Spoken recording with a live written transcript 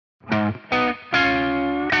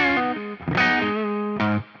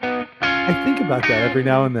about that every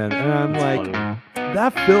now and then, and I'm That's like, funny.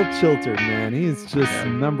 that Phil Chiltern, man, he's just Yeah.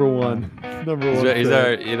 number one He's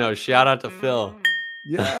fan. our, shout out to Phil.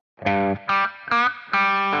 Yeah.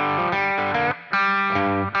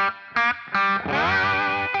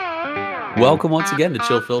 Welcome once again to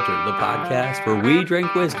Chill Filter, the podcast where we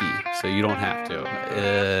drink whiskey so you don't have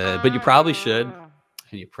to. But you probably should,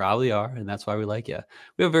 and you probably are, and that's why we like you.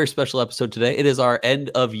 We have a very special episode today. It is our end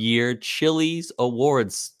of year Chillies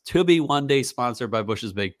Awards, to be one day sponsored by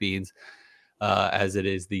Bush's Baked Beans, as it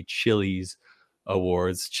is the Chillies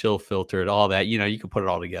Awards, Chill Filtered, all that. You know, you can put it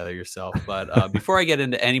all together yourself. But before I get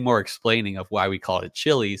into any more explaining of why we call it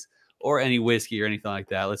Chillies or any whiskey or anything like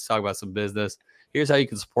that, let's talk about some business. Here's how you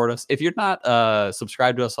can support us. If you're not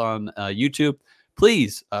subscribed to us on YouTube,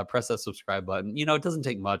 please press that subscribe button. You know, it doesn't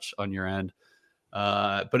take much on your end,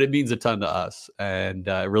 but it means a ton to us, and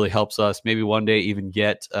it really helps us. Maybe one day even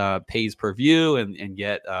get pays per view and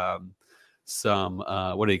get some,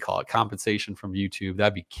 what do you call it, compensation from YouTube.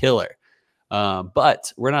 That'd be killer.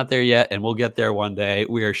 But we're not there yet, and we'll get there one day.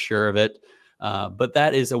 We are sure of it. But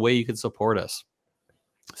that is a way you can support us.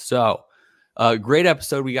 So, great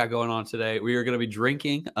episode we got going on today. We are going to be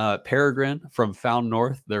drinking Peregrine from Found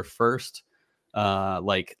North, their first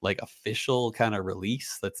like official kind of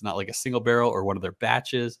release. That's not like a single barrel or one of their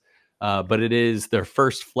batches, but it is their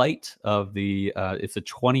first flight of the. It's a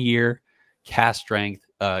 20-year cask strength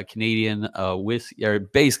Canadian whiskey, or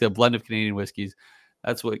basically a blend of Canadian whiskeys.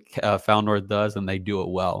 That's what Found North does, and they do it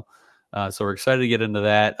well. So we're excited to get into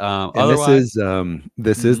that. And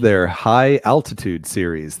this is their high altitude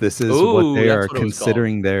series. This is what they are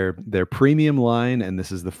considering their premium line, and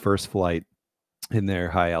this is the first flight in their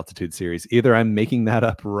high altitude series. Either I'm making that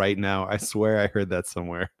up right now. I swear I heard that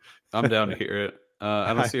somewhere. I'm down to hear it.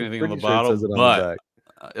 I don't see anything on the Sure bottle,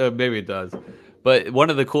 but maybe it does. But one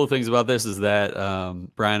of the cool things about this is that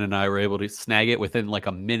Bryan and I were able to snag it within like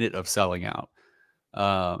a minute of selling out.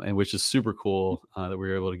 And which is super cool that we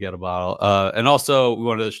were able to get a bottle. And also, we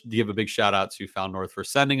wanted to give a big shout out to Found North for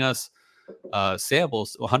sending us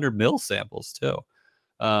samples, 100 ml samples too.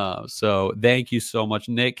 So thank you so much,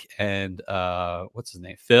 Nick, and what's his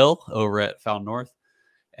name, Phil, over at Found North.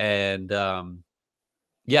 And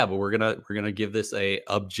yeah, but we're gonna give this a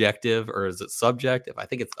objective, or is it subjective? I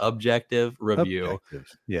think it's objective review.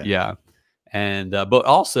 Yeah. And but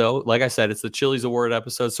also, like I said, it's the Chillies Award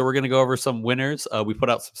episode, so we're going to go over some winners. We put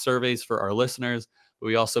out some surveys for our listeners, but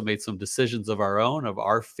we also made some decisions of our own, of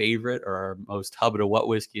our favorite or our most hubbadawhat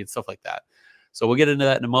whiskey and stuff like that. So we'll get into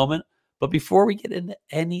that in a moment. But before we get into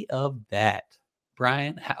any of that,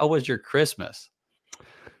 Bryan, how was your Christmas?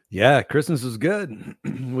 Yeah, Christmas was good.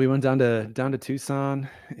 We went down to Tucson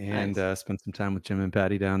and spent some time with Jim and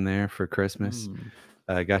Patty down there for Christmas.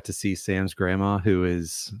 I got to see Sam's grandma, who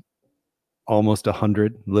is almost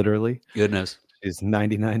 100, literally. Goodness. She's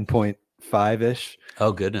 99.5-ish.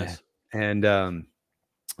 Oh, goodness. And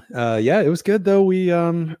yeah, it was good though. We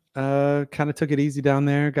kind of took it easy down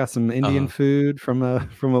there, got some Indian food from a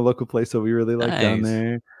local place that we really like down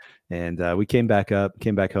there. And we came back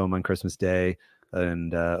home on Christmas Day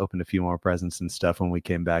and opened a few more presents and stuff when we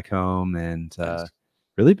came back home, and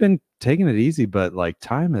really been taking it easy, but like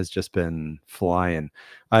time has just been flying.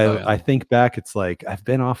 I think back, it's like I've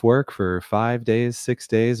been off work for 5 days, 6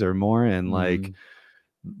 days or more, and like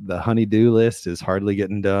the honey-do list is hardly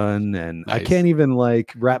getting done, and I can't even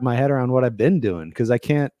like wrap my head around what I've been doing, because I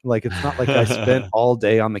can't, like, it's not like I spent all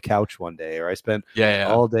day on the couch one day, or I spent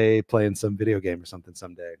all day playing some video game or something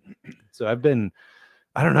someday. So I've been,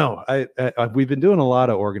 I don't know. We've been doing a lot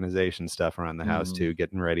of organization stuff around the house too,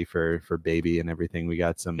 getting ready for baby and everything. We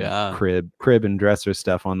got some crib and dresser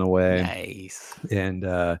stuff on the way. Nice. And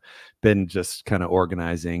been just kind of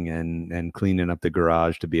organizing and cleaning up the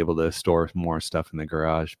garage to be able to store more stuff in the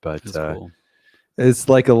garage. But cool. It's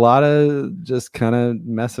like a lot of just kind of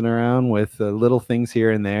messing around with little things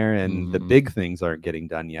here and there, and the big things aren't getting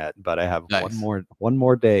done yet. But I have one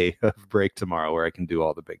more day of break tomorrow where I can do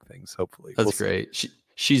all the big things, hopefully. That's great.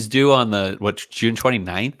 She's due on June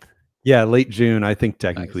 29th? Yeah, late June. I think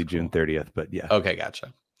technically June 30th, but yeah. Okay,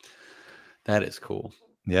 gotcha. That is cool.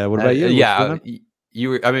 Yeah, what about you? Yeah, you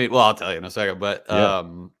were, I mean, well, I'll tell you in a second, but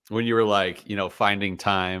when you were like, finding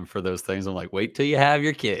time for those things, I'm like, wait till you have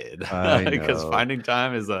your kid, because finding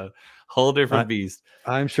time is a whole different beast.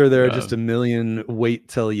 I'm sure there are just a million wait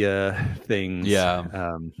till you things.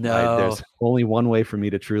 Yeah. There's only one way for me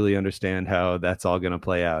to truly understand how that's all going to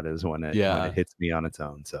play out, is when it hits me on its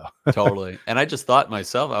own. So totally. And I just thought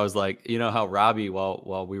myself, I was like, how Robbie,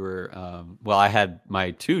 while we were, I had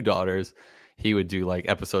my 2 daughters, he would do like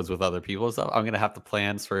episodes with other people. So I'm going to have to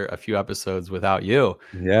plan for a few episodes without you.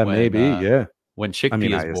 Yeah, maybe. When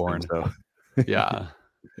Chickpea is born. So. Yeah.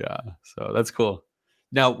 Yeah. So that's cool.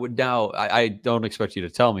 Now I don't expect you to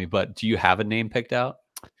tell me, but do you have a name picked out?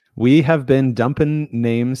 We have been dumping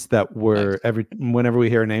names that Nice. were whenever we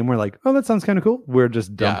hear a name, we're like, oh, that sounds kind of cool. We're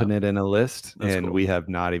just Yeah. dumping it in a list, That's and cool. we have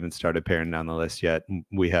not even started paring down the list yet.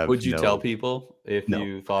 We have Would you tell people if no,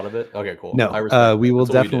 you thought of it? Okay, cool. I no. respect We that. will That's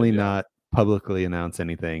what we did. definitely Yeah. not publicly announce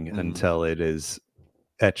anything Mhm. until it is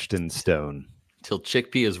etched in stone. Till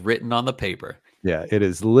chickpea is written on the paper. Yeah, it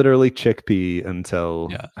is literally chickpea until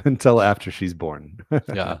Yeah. until after she's born.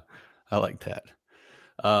 Yeah. I like that.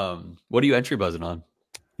 What are you entry buzzing on?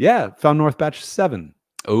 Yeah, Found North Batch 7.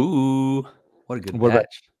 Ooh, what a good What about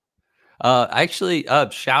batch. Actually,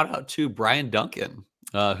 shout out to Brian Duncan,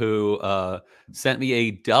 who sent me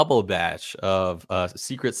a double batch of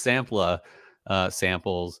secret sampler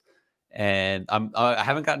samples, and I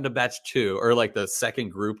haven't gotten to batch 2 or like the second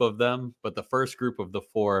group of them, but the first group of the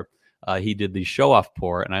 4, he did the show off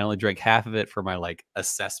pour, and I only drank half of it for my like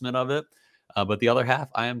assessment of it, but the other half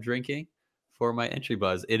I am drinking for my entry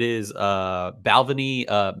buzz. It is Balvenie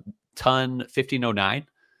Ton 1509,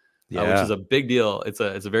 which is Yeah, a big deal. It's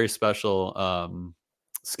a very special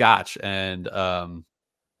scotch, and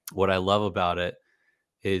what I love about it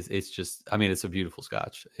is it's just, I mean, it's a beautiful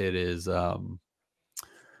scotch. It is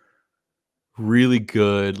really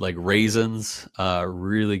good, like raisins,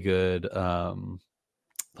 really good,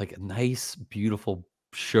 like a nice, beautiful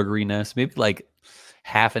sugariness. Maybe like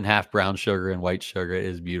half and half brown sugar and white sugar. It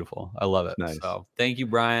is beautiful. I love it. nice. So thank you,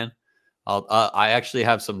 Brian. I actually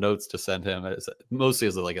have some notes to send him, mostly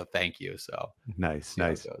as like a thank you. So Nice, see how it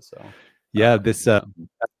nice. goes. So Yeah, this yeah.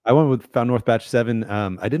 I went with Found North Batch 7.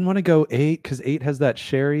 I didn't want to go 8 because 8 has that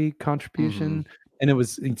sherry Hmm. contribution, and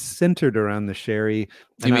it's centered around the sherry. You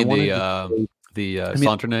And I mean wanted to say, the I mean,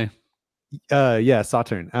 Sauternes? yeah,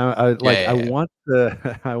 Sauterne. Yeah, I yeah, yeah, want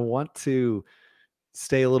to I want to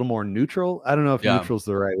stay a little more neutral. I don't know if yeah. neutral is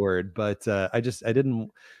the right word, but I didn't.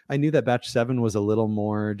 I knew that Batch 7 was a little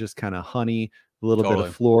more just kind of honey, a little bit of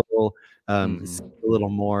Totally. floral, Hmm. a little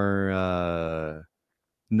more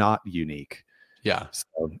not unique. Yeah,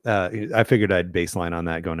 So, I figured I'd baseline on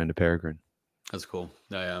that going into Peregrine. that's cool.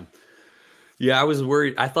 Yeah, yeah. I was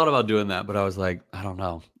worried. I thought about doing that, but I was like, I don't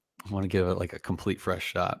know. I want to give it like a complete fresh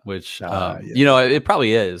shot, which Yeah. it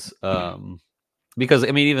probably is. Because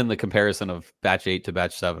I mean, even the comparison of batch 8 to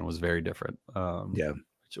batch 7 was very different. Yeah.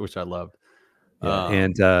 Which I loved. Yeah,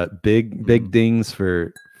 and, Um, big mhm. dings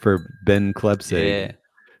for Ben Klebsig.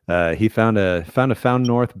 Yeah. He found a Found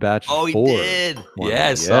North Batch Oh, he 4 did. for Yeah, me. I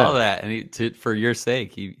Yeah. saw that, and for your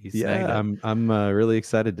sake, he snagged Yeah, it. I'm really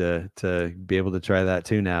excited to be able to try that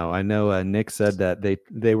too now. I know, Nick said that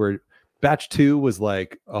they were batch 2 was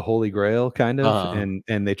like a holy grail kind of, Uh,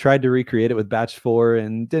 and they tried to recreate it with batch 4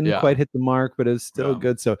 and didn't yeah, quite hit the mark, but it was still yeah,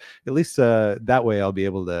 good. So at least that way I'll be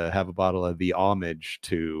able to have a bottle of the homage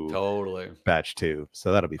to totally. batch 2.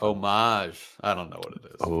 So that'll be fun. Homage. I don't know what it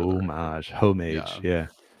is for the record. Homage, homage, Yeah, yeah.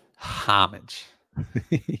 homage.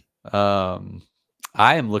 Um,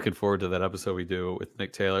 I am looking forward to that episode we do with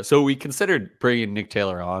Nick Taylor. So we considered bringing Nick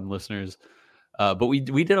Taylor on, listeners, but we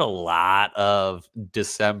did a lot of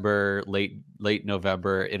December, late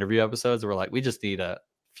November interview episodes. We're like, we just need a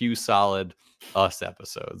few solid us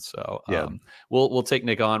episodes. So Yeah, we'll take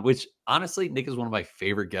Nick on. Which honestly, Nick is one of my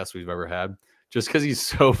favorite guests we've ever had, just because he's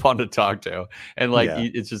so fun to talk to, and like yeah.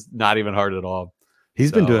 it's just not even hard at all. He's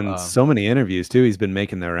been So doing so many interviews too. He's been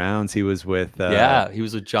making the rounds. He was with yeah, he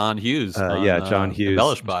was with John Hughes on yeah, John Hughes.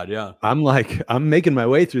 Embellish Pod. Yeah. I'm making my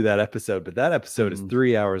way through that episode, but that episode is Mhm.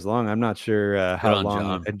 3 hours long. I'm not sure Good how on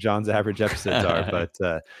long John. John's average episodes are,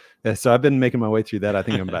 but yeah, so I've been making my way through that. I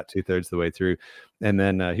think I'm about 2/3 the way through. And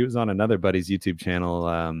then he was on another buddy's YouTube channel.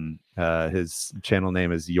 His channel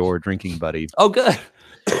name is Your Drinking Buddy. Oh, good.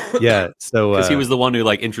 Yeah, so Because he was the one who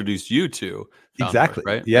like introduced you to Found North, exactly.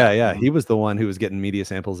 right? Yeah, Yeah. yeah. Mhm. He was the one who was getting media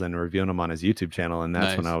samples and reviewing them on his YouTube channel, and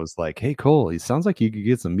that's when I Nice. was like, "Hey, Cole, he sounds like you could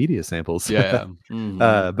get some media samples." Yeah. Yeah.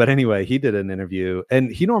 Mhm. But anyway, he did an interview, and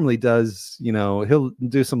he normally does, he'll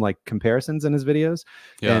do some like comparisons in his videos,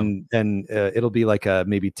 Yeah. and it'll be like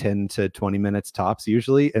maybe 10 to 20 minutes tops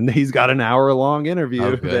usually, and he's got an hour long Oh interview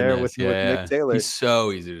there goodness. Yeah, with Nick yeah. Taylor. He's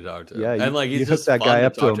so easy to talk to, Yeah, and like you he's hook just that fun guy to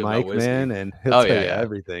up to talk a to about mic, whiskey. man, and he'll Oh tell yeah, you yeah.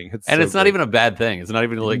 everything. It's And so it's not good. even a bad thing. It's not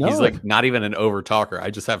even like he's No, like not even an over talker. I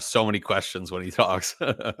just have so many questions when he talks.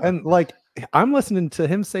 and like I'm listening to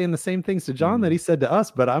him saying the same things to John that Mhm. he said to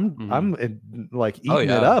us, but Mhm. like Oh eating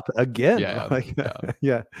it yeah. up again. Yeah, Like yeah.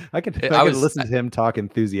 yeah, I I could was listen to him talk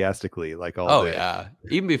enthusiastically like all Oh day. yeah.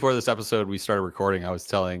 Even before this episode we started recording, I was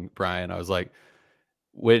telling Brian, I was like,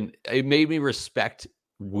 when it made me respect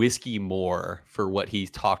whiskey more for what he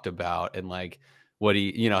talked about, and like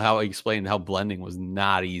how he explained how blending was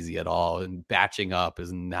not easy at all, and batching up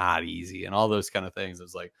is not easy, and all those kind of things. It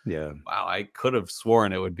was like, Yeah. wow, I could have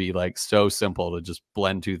sworn it would be like so simple to just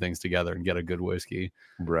blend two things together and get a good whiskey.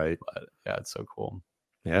 Right. But yeah, it's so cool.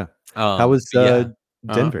 Yeah. How was But yeah.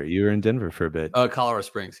 Uh-huh. Denver? You were in Denver for a bit. Colorado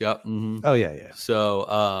Springs. Yep. Oh yeah, yeah. So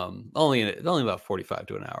only about 45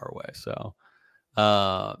 to an hour away. So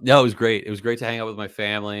no, it was great. It was great to hang out with my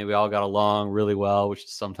family. We all got along really well, which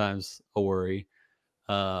is sometimes a worry.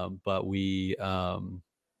 But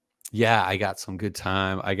yeah, I got some good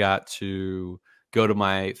time. I got to go to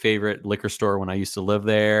my favorite liquor store when I used to live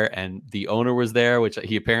there, and the owner was there, which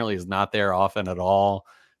he apparently is not there often at all.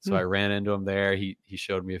 So I ran into him there. He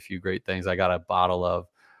showed me a few great things. I got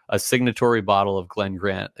a signatory bottle of Glen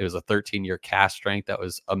Grant. It was a 13-year cask strength that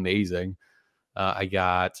was amazing. I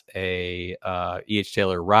got a E.H.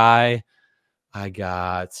 Taylor rye. I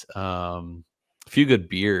got a few good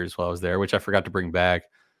beers while I was there, which I forgot to bring back.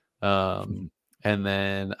 And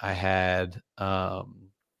then I had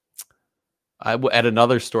at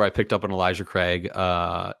another store I picked up an Elijah Craig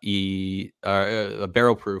a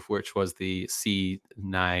barrel proof, which was the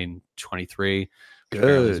C923, which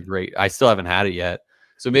apparently is Good. great. I still haven't had it yet,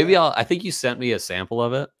 so maybe I think you sent me a sample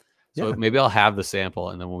of it, so Yeah. maybe I'll have the sample,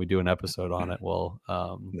 and then when we do an episode on it, we'll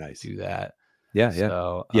Nice. do that. Yeah, yeah.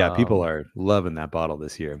 So Yeah, people are loving that bottle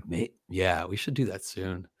this year. yeah, we should do that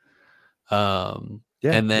soon. Yeah, And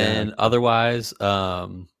yeah. then otherwise,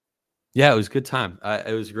 yeah, it was a good time.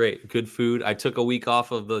 It was great. Good food. I took a week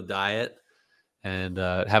off of the diet and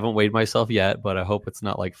haven't weighed myself yet, but I hope it's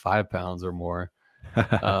not like 5 pounds or more.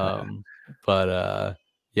 But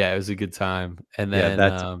yeah, it was a good time. And Yeah, then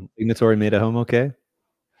that's signatory made at home okay?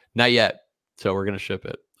 not yet. So we're going to ship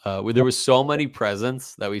it. There was so many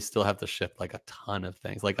presents that we still have to ship like a ton of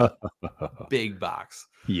things, like a big box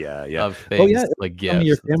Yeah, yeah. of Oh, things yeah, like tell me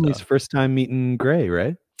your gifts and family's stuff. first time meeting Gray,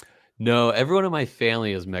 right? No, everyone in my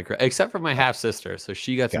family has met Gray, except for my half sister. So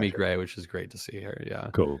she got to meet Gotcha. Gray, which is great to see her. Yeah.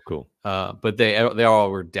 Cool, cool. But they all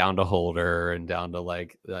were down to hold her and down to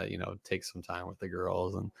like take some time with the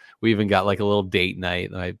girls, and we even got like a little date night.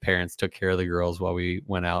 My parents took care of the girls while we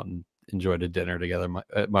went out and enjoyed a dinner together.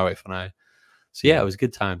 My wife and I. So yeah, it was a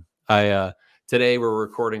good time. Today we're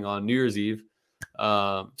recording on New Year's Eve.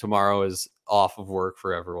 Tomorrow is off of work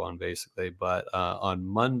for everyone basically, but on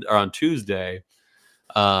Monday or on Tuesday,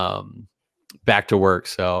 back to work,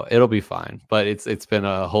 so it'll be fine. But it's been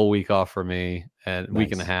a whole week off for me, and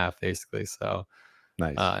week and a half basically. So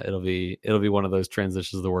nice. It'll be one of those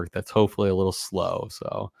transitions of the work that's hopefully a little slow.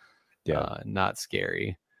 So not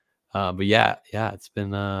scary. But yeah, it's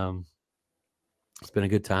been a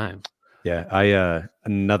good time. Yeah, I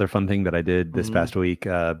another fun thing that I did this Mm-hmm. past week,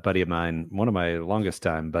 buddy of mine, one of my longest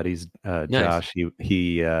time buddies, Nice. Josh,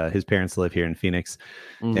 he his parents live here in Phoenix,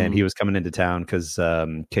 and he was coming into town because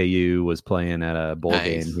KU was playing at a bowl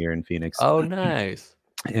game here in Phoenix. Oh, nice.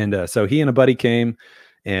 And so he and a buddy came,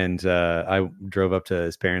 and I drove up to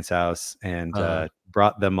his parents' house and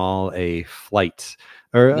brought them all a flight,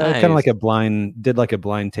 or kind of like a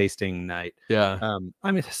blind tasting night. Yeah.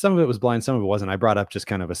 I mean, some of it was blind, some of it wasn't. I brought up just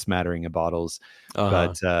kind of a smattering of bottles,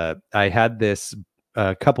 but I had this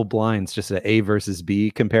couple blinds, just an A versus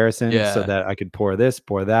B comparison, so that I could pour this,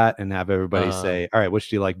 pour that, and have everybody say, all right, which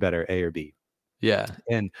do you like better, A or B? Yeah.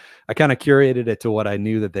 And I kind of curated it to what I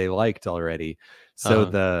knew that they liked already. So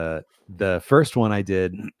the first one I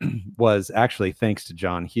did was actually thanks to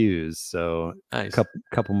John Hughes. So nice. a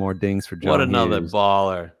couple more dings for John. What another Hughes.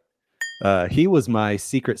 Baller. He was my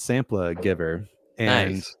secret sampler giver,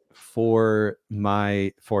 and for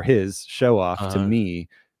his show off to me,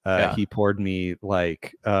 he poured me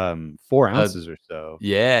like 4 ounces or so.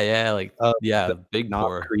 Big Knob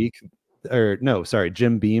pour. Creek, or no, sorry,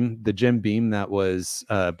 Jim Beam, the Jim Beam that was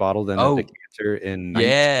bottled in a decanter in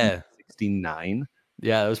 1969.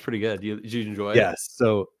 Yeah, that was pretty good. Did you enjoy it? Yes.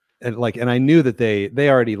 So and I knew that they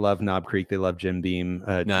already love Knob Creek. They love Jim Beam,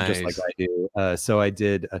 just like I do. So I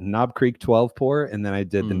did a Knob Creek 12 pour, and then I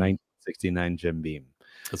did the 1969 Jim Beam.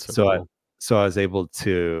 That's so cool. So I was able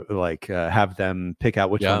to have them pick out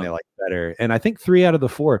which one they like better. And I think 3 out of the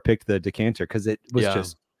 4 picked the decanter because it was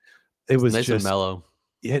just nice and mellow.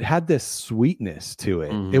 It had this sweetness to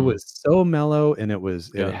it. It was so mellow, and it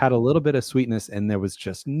had a little bit of sweetness, and there was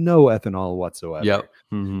just no ethanol whatsoever.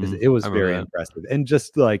 It was very impressive. And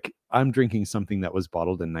just like, I'm drinking something that was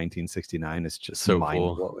bottled in 1969 is just so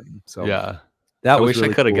mind blowing. So that I wish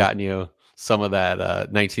really I could have cool. gotten you some of that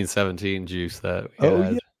 1917 juice that we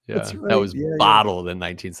had. That's right. That was bottled in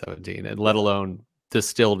 1917, and let alone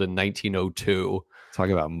distilled in 1902. Talk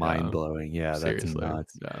about mind blowing. Yeah, seriously.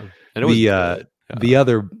 That's nuts. And it was good. The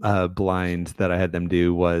other blind that I had them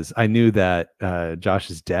do was I knew that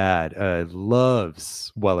Josh's dad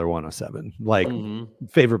loves Weller 107, like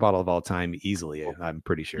favorite bottle of all time, easily. I'm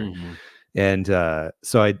pretty sure. And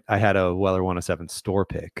so I had a Weller 107 store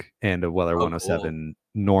pick and a Weller 107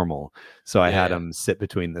 normal. So I had them sit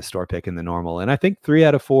between the store pick and the normal. And I think 3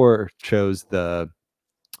 out of 4 chose the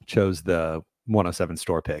 107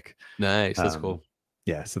 store pick. Nice. That's cool.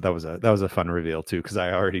 Yeah, so that was a fun reveal too, because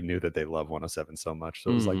I already knew that they love 107 so much. So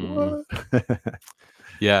it was like, what?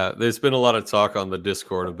 Yeah, there's been a lot of talk on the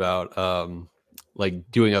Discord about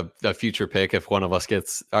like doing a future pick if one of us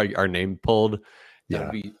gets our name pulled.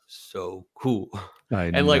 That'd be so cool.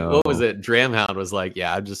 And like, what was it? Dramhound was like,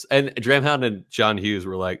 and Dramhound and John Hughes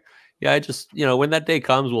were like, I just, when that day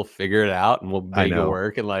comes, we'll figure it out and we'll make it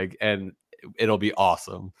work and it'll be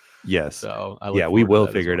awesome. Yes. So we will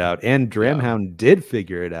figure it out. And Dramhound did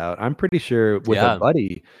figure it out. I'm pretty sure with a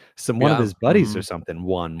buddy, one of his buddies or something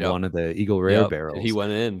won one of the Eagle Rare barrels. And he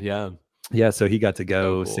went in. Yeah. So he got to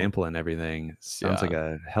go sample and everything. Sounds like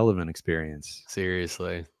a hell of an experience.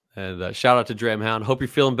 Seriously. And shout out to Dramhound. Hope you're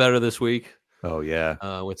feeling better this week. Oh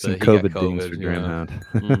yeah. With some COVID dings for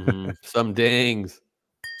Dramhound. Some dings.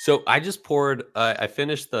 So I just poured. I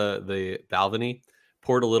finished the Balvenie.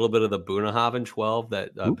 Poured a little bit of the Bunnahabhain 12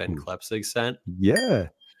 that Ben Klepsig sent. Yeah.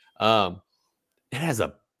 It has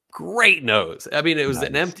a great nose. I mean, it was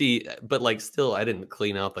an empty, but like still, I didn't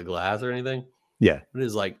clean out the glass or anything. Yeah. It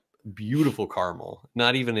is like beautiful caramel.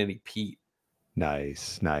 Not even any peat.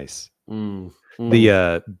 Nice.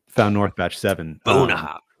 The Found North Batch 7.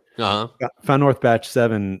 Bunnahabhain. Found North Batch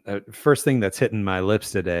 7, first thing that's hitting my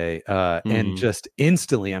lips today, and just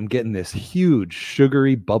instantly I'm getting this huge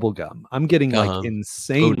sugary bubble gum. I'm getting like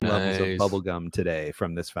insane levels of bubble gum today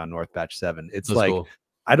from this Found North Batch 7. It's that's like cool.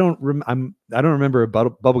 I don't remember a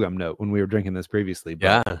bubble gum note when we were drinking this previously,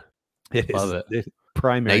 but love it. The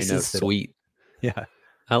primary nice note and sweet. Yeah,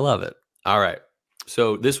 I love it. All right,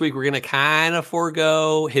 so this week we're gonna kind of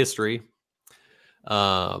forego history.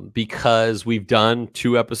 Because we've done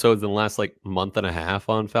 2 episodes in the last like month and a half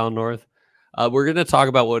on Found North. We're going to talk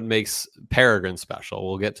about what makes Peregrine special.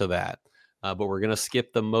 We'll get to that. But we're going to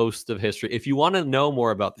skip the most of history. If you want to know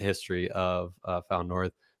more about the history of Found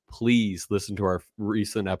North, please listen to our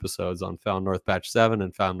recent episodes on Found North Batch 7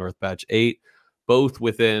 and Found North Batch 8, both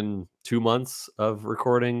within 2 months of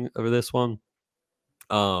recording of this one.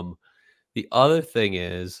 The other thing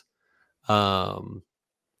is,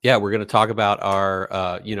 we're going to talk about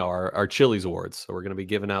our Chillies Awards. So we're going to be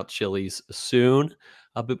giving out Chillies soon.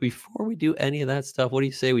 But before we do any of that stuff, what do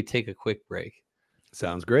you say we take a quick break?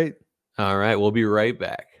 Sounds great. All right, we'll be right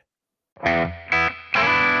back.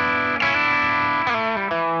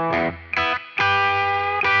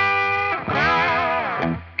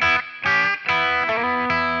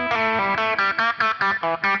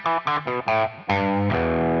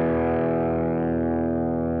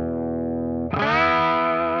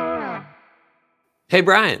 Hey,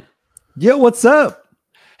 Bryan. Yo, what's up?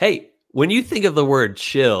 Hey, when you think of the word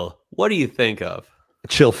chill, what do you think of?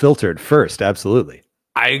 Chill filtered first, absolutely.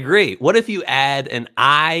 I agree. What if you add an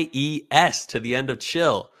IES to the end of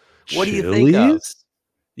chill? What do you think of?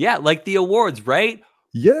 Yeah, like the awards, right?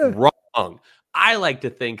 Yeah. Wrong. I like to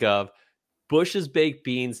think of Bush's Baked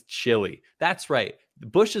Beans Chili. That's right.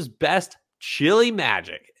 Bush's best chili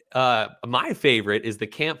magic. My favorite is the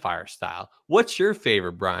campfire style. What's your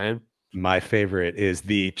favorite, Bryan? My favorite is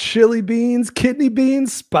the chili beans, kidney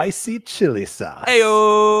beans, spicy chili sauce.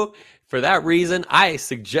 Heyo! For that reason, I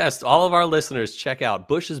suggest all of our listeners check out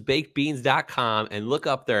bushesbakedbeans.com and look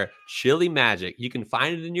up their chili magic. You can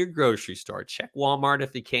find it in your grocery store. Check Walmart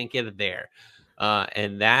if you can't get it there.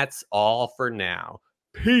 And that's all for now.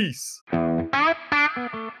 Peace. And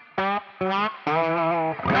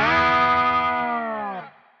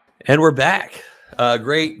we're back.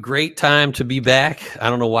 Great time to be back. I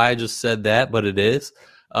don't know why I just said that, but it is.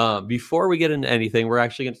 Before we get into anything, we're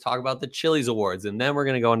actually going to talk about the Chillies Awards, and then we're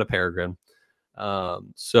going to go into Peregrine.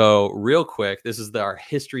 So real quick, this is our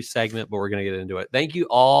history segment, but we're going to get into it. Thank you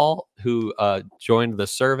all who joined the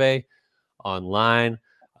survey online.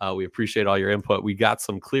 We appreciate all your input. We got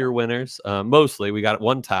some clear winners. Mostly, we got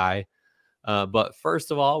one tie. But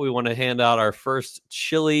first of all, we want to hand out our first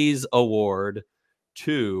Chillies Award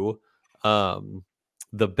to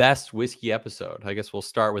the best whiskey episode. I guess we'll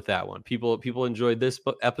start with that one. People enjoyed this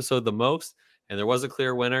episode the most, and there was a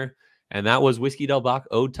clear winner, and that was Whiskey Del Bach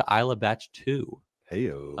Ode to Isla Batch 2.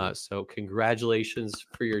 Heyo. So congratulations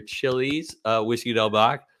for your Chillies, Whiskey Del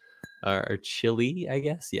Bach, or Chili, I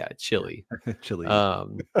guess. Yeah, Chili. Chili.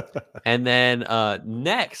 And then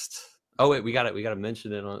next, Oh wait, we got to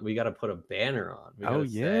mention it on. We got to put a banner on. We got Oh to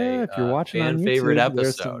yeah, say if you're watching on fan favorite YouTube,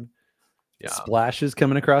 there's episode. some Yeah. splashes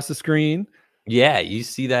coming across the screen. Yeah, you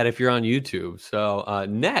see that if you're on YouTube. So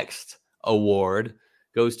next award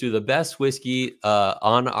goes to the best whiskey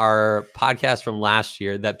on our podcast from last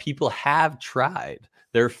year that people have tried,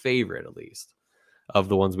 their favorite at least of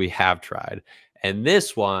the ones we have tried. And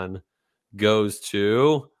this one goes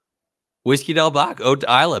to Whiskey Del Bach, Oat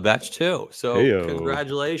Isla, batch 2. So Heyo, big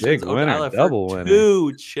congratulations, Oat winner, Isla, for double winner.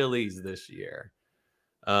 2 Chillies this year.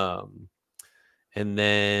 Um, and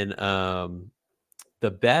then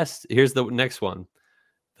the best, here's the next one.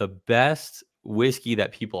 The best whiskey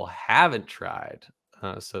that people haven't tried.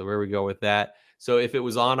 So where we go with that. So if it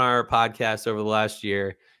was on our podcast over the last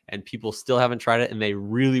year and people still haven't tried it and they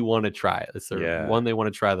really want to try it, it's the Yeah. one they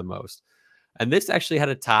want to try the most. And this actually had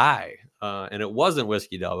a tie, and it wasn't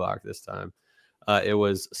Whiskey Del Bach this time. It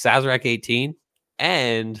was Sazerac 18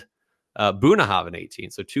 and Bunnahabhain 18.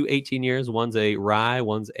 So 2 18 years. One's a rye,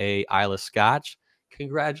 one's a Isla Scotch.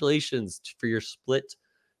 Congratulations for your split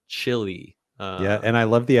chili. Yeah, and I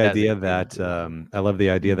love the as idea 18 that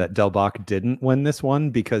Mhm. Del Bach didn't win this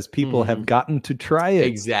one because people have Mhm. gotten to try it.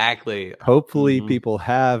 Exactly. Hopefully, Mhm. people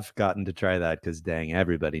have gotten to try that because dang,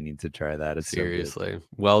 everybody needs to try that. It's so good. Seriously.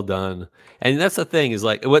 Well done. And that's the thing is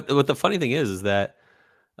like what the funny thing is that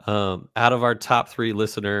out of our top 3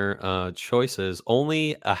 listener choices,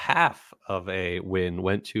 only a half of a win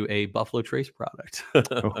went to a Buffalo Trace product.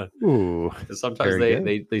 Oh, ooh, Sometimes very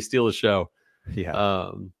good. they steal the show. Yeah.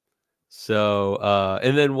 Um, so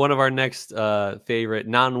and then one of our next favorite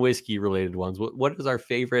non-whiskey related ones. What is our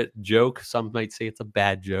favorite joke? Some might say it's a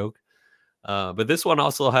bad joke. But this one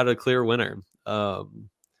also had a clear winner.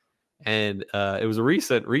 And it was a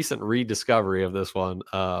recent rediscovery of this one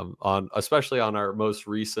on especially on our most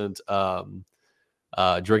recent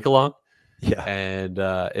drink along. Yeah. And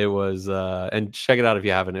it was and check it out if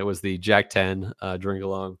you haven't. It was the Jack 10 drink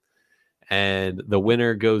along. And the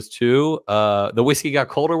winner goes to the whiskey got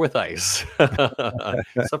colder with ice.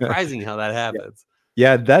 Surprising how that Yeah. happens.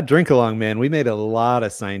 Yeah, that drink along, man, we made a lot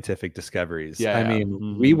of scientific discoveries. I Yeah.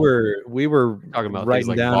 mean, we Mhm. were Talking about things writing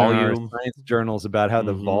like down in our volume. science journals about how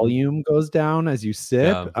the Mhm. volume goes down as you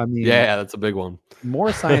sip. Yeah. I mean, Yeah, that's a big one.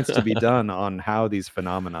 more science to be done on how these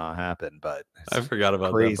phenomena happen, but I it's forgot about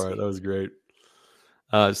that part. crazy. That was great.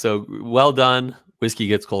 So well done. Whiskey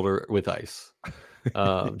gets colder with ice.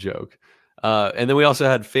 Joke. And then we also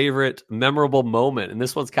had favorite memorable moment, and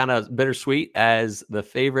this one's kind of bittersweet. As the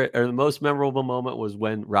favorite or the most memorable moment was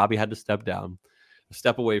when Robbie had to step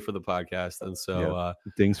away for the podcast. And so,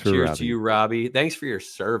 Yep. Things for cheers to Robbie. you, Robbie. Thanks for your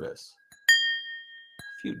service.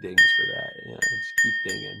 A few dings for that. Yeah, just keep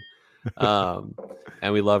dinging.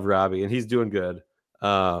 And we love Robbie, and he's doing good.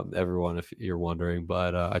 Everyone, if you're wondering,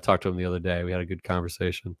 but I talked to him the other day. We had a good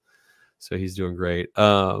conversation, so he's doing great.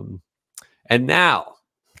 And now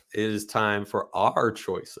it is time for our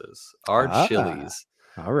choices, our Ah, chilies.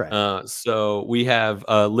 all right. So we have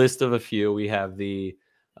a list of a few. We have the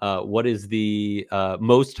what is the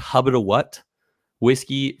most hubbadawhat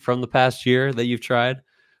whiskey from the past year that you've tried?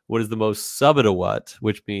 What is the most subadawhat,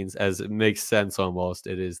 which means, as it makes sense almost,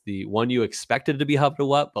 it is the one you expected to be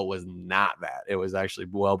hubbadawhat, but was not that. It was actually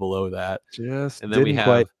well below that. Just And then we didn't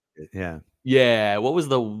quite. have, Yeah. yeah, what was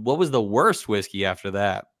the worst whiskey after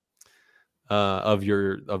that? Of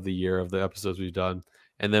the year of the episodes we've done,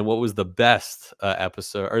 and then what was the best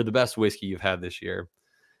episode or the best whiskey you've had this year,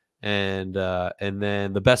 and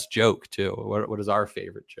then the best joke too. What is our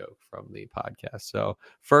favorite joke from the podcast? So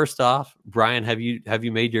first off, Bryan, have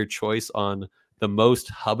you made your choice on the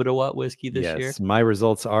most hubbadawhat whiskey this year? Yes, my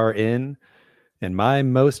results are in, and my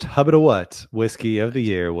most hubbard whiskey of the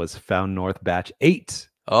year was Found North Batch 8.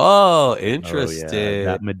 Oh, Oh yeah, interesting.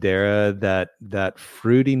 that Madeira, that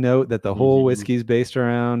fruity note that the whole Mhm. whiskey is based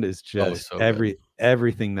around is Oh, just so good.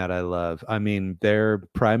 everything that I love. I mean, their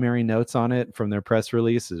primary notes on it from their press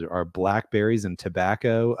releases are blackberries and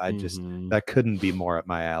tobacco. Mhm. That couldn't be more up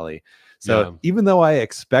my alley. So Yeah. even though I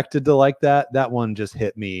expected to like that, that one just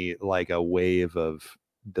hit me like a wave of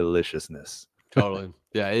deliciousness. Totally.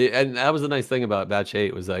 Yeah, and that was the nice thing about batch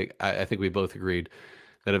 8 was like I think we both agreed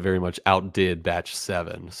that it very much outdid batch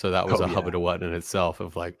 7. So that was Oh a yeah. hubba to what in itself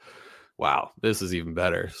of like, wow, this is even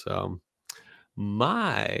better. So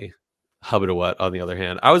my hubba to what on the other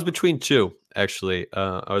hand, I was between two actually.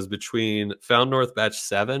 I was between Found North batch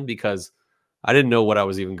 7 because I didn't know what I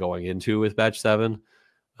was even going into with batch 7.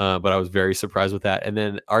 But I was very surprised with that. And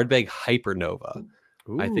then Ardbeg Hypernova.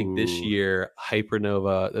 I think this Ooh. year,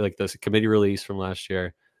 Hypernova, like this committee release from last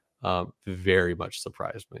year, very much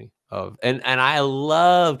surprised me. And I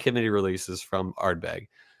love committee releases from Ardbeg.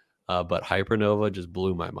 But Hypernova just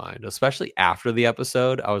blew my mind, especially after the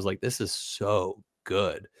episode. I was like, this is so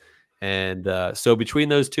good. And so between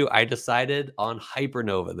those two, I decided on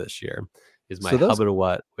Hypernova this year is my So those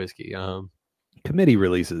hubbadawhat whiskey. committee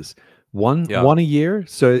releases, Yeah. one a year.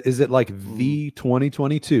 So is it like Mhm. the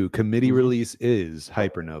 2022 committee Mhm. release is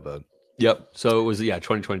Hypernova? Yep. So it was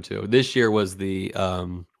 2022. This year was the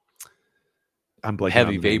I'm blanking on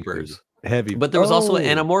heavy the name too. vapors, Heavy. but there was also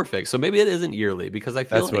an Oh, anamorphic. So maybe it isn't yearly because I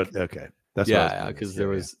feel that's what. like Okay, that's what I was yeah, gonna because ask. there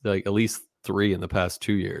Yeah, yeah. was like at least 3 in the past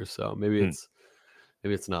 2 years. So Hmm. maybe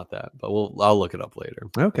it's not that, but I'll look it up later.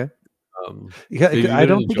 Okay. Um, Yeah, have you I been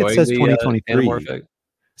don't think it enjoying says the 2023. anamorphic?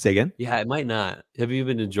 Say again. Yeah, it might not. Have you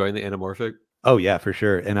been enjoying the anamorphic? Oh yeah, for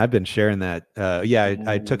sure. And I've been sharing that. Yeah, I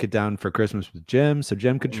Mm, took it down for Christmas with Jim, so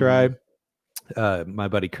Jim could try. mhm. My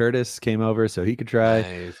buddy Curtis came over so he could try.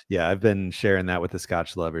 Nice, Yeah, I've been sharing that with the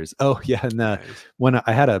Scotch lovers. Oh yeah, and nice. when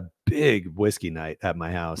I had a big whiskey night at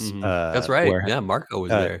my house, Mhm. That's right. where Yeah, Marco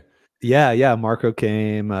was uh, there. yeah, yeah, Marco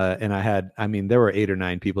came, and I mean, there were 8 or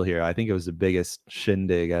 9 people here. I think it was the biggest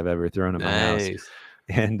shindig I've ever thrown at my house. Nice.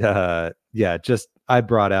 And, yeah, just I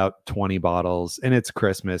brought out 20 bottles, and it's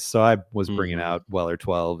Christmas, so I was bringing Mhm. out Weller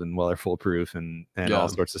 12 and Weller Full Proof and all Yeah,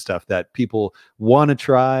 sorts of stuff that people wanna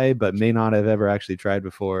try, but may not have ever actually tried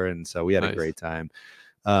before, and so we had a nice. great time.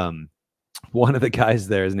 Um, one of the guys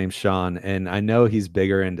there, his name's Sean, and I know he's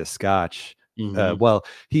bigger into Scotch. Mhm. Well,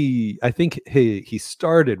 I think he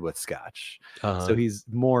started with Scotch, so Uh-huh. he's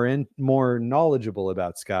more knowledgeable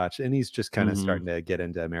about Scotch, and he's just kind of Mhm. starting to get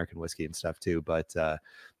into American whiskey and stuff too.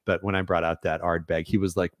 But when I brought out that Ardbeg, he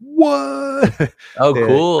was like, "What?" Oh, Eh,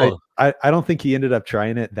 cool. I don't think he ended up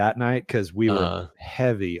trying it that night because we were Uh,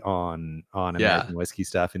 heavy on yeah. American whiskey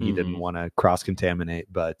stuff, and he didn't Mhm. want to cross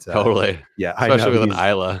contaminate. But Totally. yeah, I know Especially with an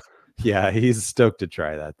Isla. he's stoked to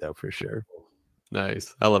try that though for sure.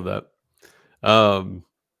 Nice. I love that. Um,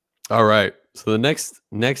 all right. So the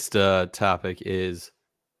next topic is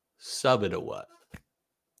sub it or what?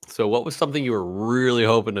 So what was something you were really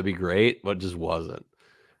hoping to be great, but just wasn't?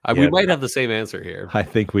 We Yeah, might have the same answer here. I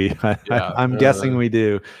think Yeah. I'm guessing we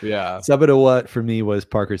do. Yeah. Subito what for me was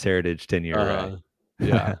Parker's Heritage 10-year rye.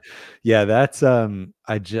 Yeah. Yeah, that's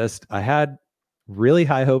I had really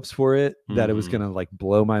high hopes for it that it was Mhm. gonna like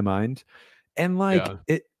blow my mind. And like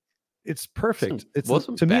Yeah. it's perfect.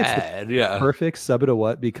 Wasn't To me it's the bad. Yeah. perfect Subito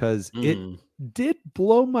what because it Mhm. did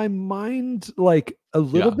blow my mind like a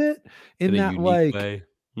little Yeah. bit In in a that unique like way.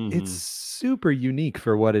 it's Mhm. super unique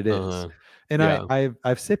for what it is. Uh-huh. And Yeah.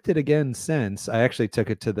 I've sipped it again since. I actually took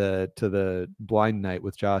it to the blind night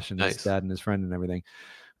with Josh and his Nice. dad and his friend and everything.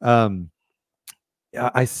 Um,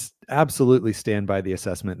 absolutely stand by the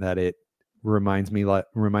assessment that it reminds me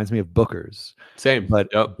of Booker's, Same.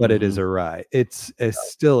 Yep. but it is Mhm. a rye.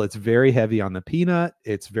 It's very heavy on the peanut.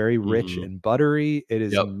 It's very rich Mhm. and buttery. It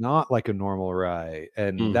is Yep. not like a normal rye,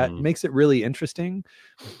 and that Mhm. makes it really interesting.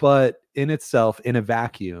 But in itself, in a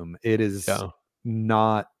vacuum, it is Yeah.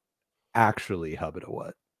 not actually Hubba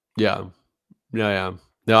what. Yeah. Yeah, yeah.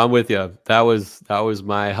 No, I'm with you. That was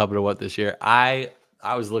my hub to what this year. I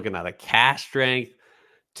was looking at a cash strength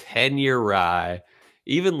 10-year rye.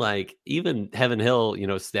 Even Heaven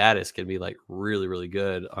Hill, status can be like really, really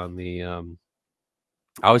good on the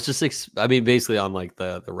I was just I mean basically on like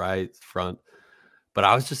the rye front, but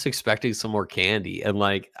I was just expecting some more candy and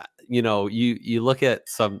like you look at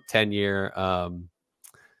some 10-year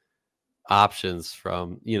options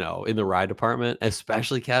from in the ride department,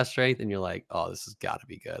 especially cast strength, and you're like, oh, this has got to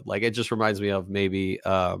be good. Like it just reminds me of maybe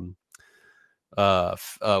what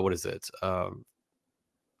is it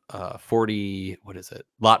 40, what is it,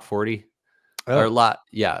 lot 40 or Oh, lot,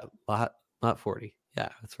 yeah, lot 40, yeah,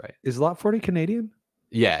 that's right. is Lot 40 Canadian?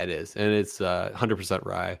 Yeah, it is, and it's 100%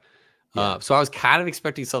 rye. Yeah. So I was kind of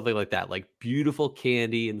expecting something like that, like beautiful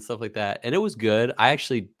candy and stuff like that, and it was good. I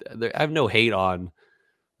have no hate on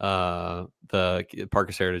the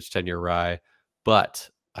Parker's Heritage 10-year rye, but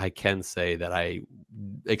I can say that I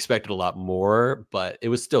expected a lot more, but it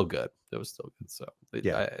was still good. It was still good. So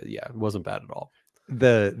Yeah. yeah, it wasn't bad at all.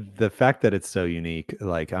 The fact that it's so unique,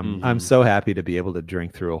 like I'm Hmm. so happy to be able to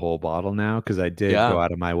drink through a whole bottle now because I did Yeah. go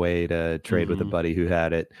out of my way to trade with a Hmm. buddy who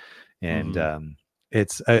had it. And Hmm.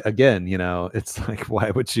 it's again, it's like why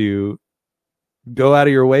would you go out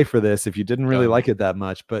of your way for this if you didn't really Yeah. like it that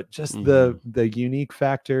much? But just Hmm. the unique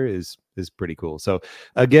factor is pretty cool. So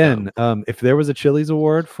Yeah. again, if there was a Chili's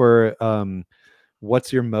award for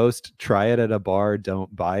what's your most try it at a bar,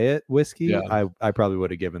 don't buy it whiskey, Yeah. I probably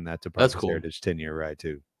would have given that to That's Parker's cool. Heritage 10-year rye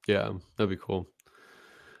too. Yeah. That'd be cool.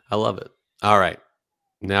 I love it. All right.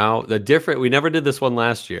 Now we never did this one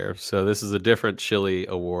last year. So this is a different chili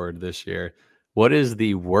award this year. What is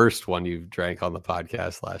the worst one you've drank on the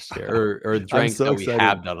podcast last year, or I'm drank so that we excited.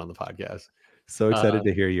 have done on the podcast? So excited Uh,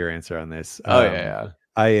 to hear your answer on this. oh yeah,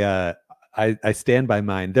 yeah. I I stand by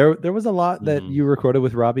mine. There was a lot that Mhm. you recorded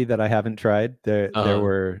with Robbie that I haven't tried. There Uh-huh.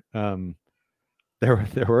 were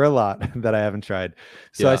there were a lot that I haven't tried.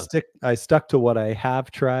 So Yeah. I stuck to what I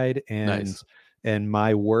have tried, Nice. and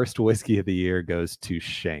my worst whiskey of the year goes to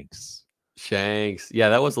Shanks. Shanks. Yeah,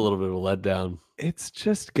 that was a little bit of a letdown. It's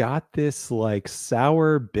just got this like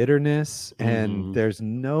sour bitterness, and Mhm. there's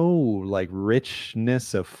no like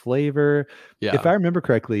richness of flavor. If Yeah. I remember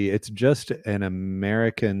correctly, it's just an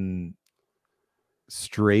American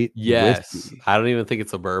straight Yes. whiskey. I don't even think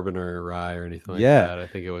it's a bourbon or a rye or anything like Yeah. that. I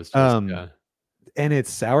think it was just Um yeah. and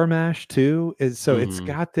it's sour mash too. Is so it's Mhm.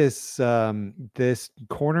 got this this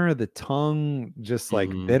corner of the tongue just like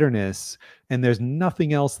Mhm. bitterness, and there's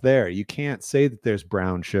nothing else there. You can't say that there's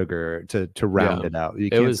brown sugar to round Yeah. it out. You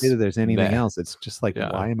It can't say was that there's anything meh. else. It's just like,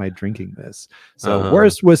 Yeah. why am I drinking this? So Uh-huh.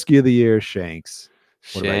 worst whiskey of the year, Shanks.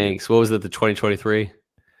 What about you? Shanks. What was it, the 2023?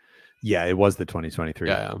 Yeah, it was the 2023.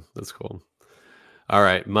 Yeah, yeah. That's cool. All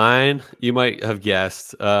right. Mine, you might have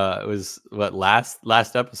guessed, it was what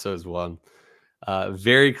last episode's one.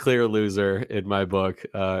 Very clear loser in my book.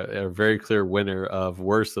 A very clear winner of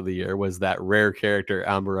worst of the year was that rare character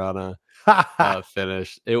Amberana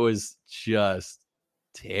finish. It was just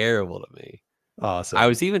terrible to me. I Awesome.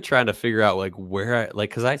 was even trying to figure out like where I like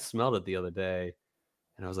because I smelled it the other day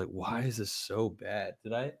and I was like, why is this so bad?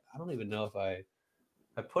 Did I don't even know if I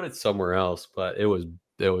put it somewhere else, but it was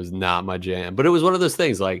not my jam. But it was one of those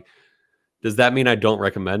things like, does that mean I don't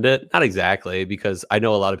recommend it? Not exactly, because I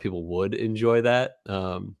know a lot of people would enjoy that.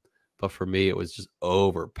 But for me, it was just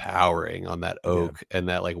overpowering on that Yeah. oak and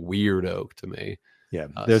that like weird oak to me. Yeah.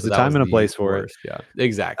 So There's a that time was and a the place for it. worst. Yeah,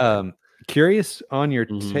 exactly. Um, Curious on your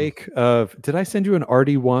Hmm. take of, did I send you an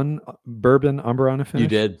RD1 bourbon Umbrana You finish?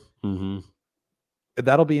 did. Hmm.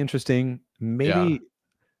 That'll be interesting. Yeah.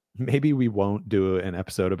 Maybe we won't do an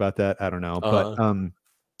episode about that. I don't know, but Uh-huh.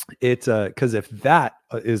 it's because if that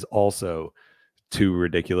is also too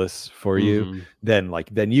ridiculous for you, Hmm.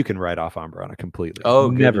 then you can write off Ambrana completely. Oh,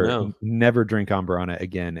 good to know. Never drink Ambrana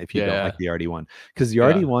again if you Yeah, don't yeah, like the RD1, because the yeah.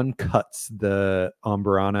 RD1 cuts the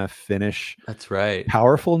Ambrana finish That's right.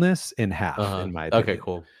 powerfulness in half, Uh-huh. in my Okay, opinion.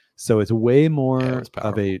 cool. So it's way Yeah, it more was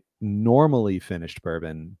of a powerful. normally finished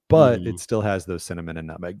bourbon, but it Hmm. still has those cinnamon and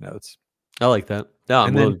nutmeg notes. I like that. No, I'm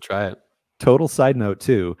And willing then to try it. total side note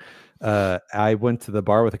too, I went to the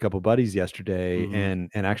bar with a couple buddies yesterday, Hmm.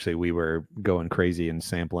 and actually we were going crazy and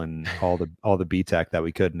sampling all the BTEC that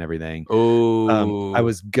we could and everything. I Oh,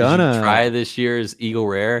 was did you gonna try this year's Eagle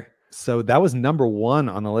Rare? So that was number 1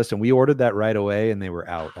 on the list, and we ordered that right away, and they were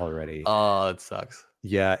out already. Oh, it sucks.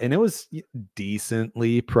 Yeah, and it was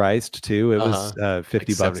decently priced too. It was Uh-huh. Like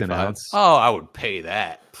 $50 an 75? ounce. Oh, I would pay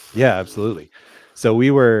that. Yeah, absolutely. So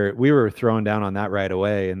we were throwing down on that right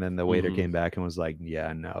away, and then the waiter Mhm. came back and was like,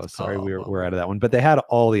 "Yeah, no, sorry, Oh, we're out bummer. of that one." But they had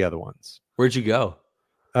all the other ones. Where'd you go?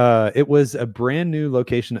 It was a brand new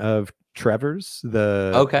location of Trevor's,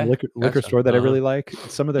 the Okay, liquor gotcha. store that I Uh-huh. really like.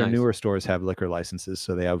 Some of their Nice, newer stores have liquor licenses,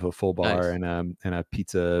 so they have a full bar nice, and a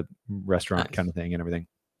pizza restaurant kind nice. of thing and everything.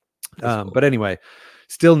 That's cool. But anyway,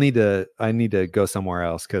 still I need to go somewhere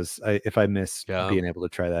else, because if I miss Yeah, being able to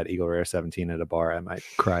try that Eagle Rare 17 at a bar, I might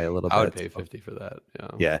cry a little I would bit. pay So, 50 for that, yeah.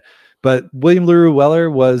 yeah. But William LaRue Weller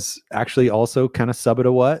was actually also kind of sub at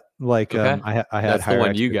a what? Like Okay. I had That's the higher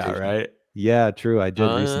one you got, expectations. right? Yeah, true. I did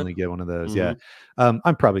Uh, recently get one of those. Yeah. mhm.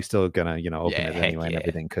 I'm probably still gonna, open Yeah, it heck anyway and yeah.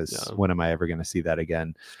 everything, because Yeah, when am I ever gonna see that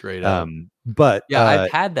again? straight up. But Yeah, I've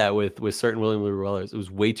had that with certain William Lee Wellers. It was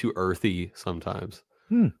way too earthy sometimes.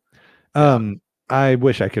 hmm. Yeah. I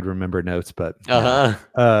wish I could remember notes, but nah.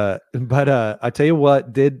 Uh-huh. I tell you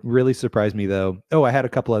what did really surprise me though. Oh, I had a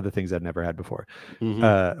couple other things I've never had before.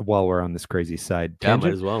 Mhm. While we're on this crazy side Yeah, might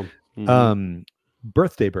tangent. as well. Mhm. Um,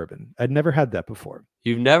 Birthday bourbon. I'd never had that before.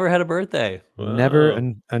 You've never had a birthday? Never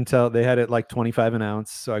Wow. until they had it like 25 an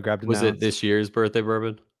ounce. So I grabbed an Was it ounce. this year's birthday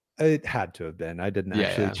bourbon? It had to have been. I didn't Yeah,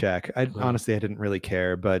 actually yeah. check. I Uh, honestly I didn't really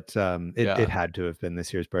care, but it yeah. had to have been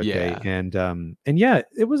this year's birthday. Yeah. And yeah,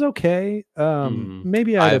 it was okay. Mhm.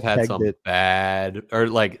 Maybe I'd I've have had pegged some it. bad or,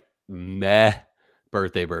 like, meh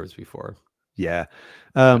birthday bourbons before. Yeah.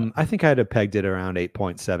 Yeah, I think I'd have pegged it around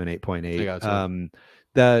 8.7, I 8.8. gotcha.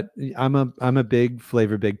 That I'm a big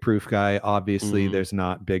flavor, big proof guy. Obviously, Mhm. there's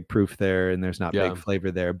not big proof there and there's not big Yeah.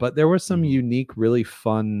 flavor there, but there were some Mhm. unique, really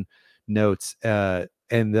fun notes.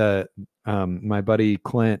 And the my buddy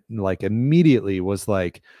Clint like immediately was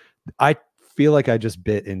like, I feel like I just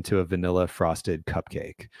bit into a vanilla frosted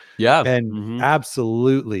cupcake. Yeah. And Mhm.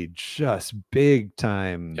 absolutely just big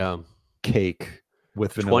time Yeah. cake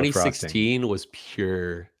with vanilla frosting. 2016 was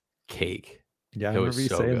pure cake. Yeah, I It was remember you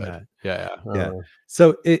so saying good. that. Yeah, yeah. Yeah.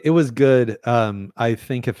 So it was good. I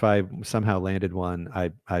think if I somehow landed one,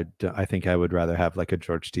 I think I would rather have like a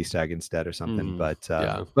George T. Stagg instead or something. Mhm.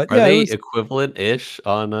 Yeah. But Are yeah, it they was. equivalent-ish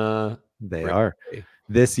on, They are. Recipe?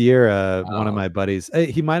 This year, one of Wow. my buddies,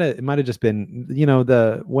 he might have just been,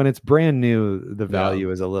 the when it's brand new, the Yeah.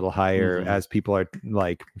 value is a little higher Mhm. as people are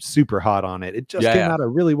like super hot on it. It just Yeah, came yeah. out. I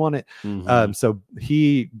really want it. Mhm. So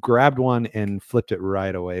he grabbed one and flipped it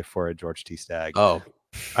right away for a George T. Stagg. Oh,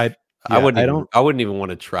 I I yeah, wouldn't even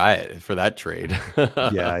wanna try it for that trade.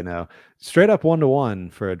 yeah, I know. Straight up 1-to-1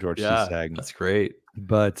 for a George T. Yeah, Stagg. that's great.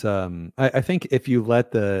 But, I think if you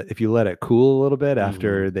let it cool a little bit Mhm.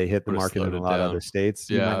 after they hit the Would've market in slowed a it lot of other down. states,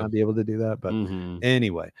 you might Yeah. not be able to do that, but Mhm.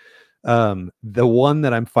 anyway, the one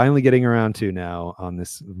that I'm finally getting around to now on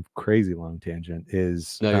this crazy long tangent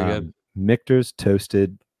is, No, you're good. Michter's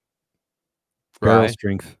Toasted Barrel Rye?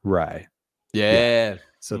 Strength Rye. Yeah. Yeah.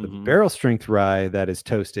 So the Mhm. barrel strength rye that is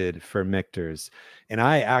toasted for Michter's, and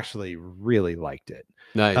I actually really liked it.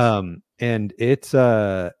 Nice. And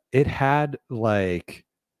it had like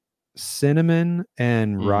cinnamon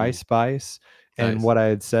and rye Mhm. spice. And Nice. what I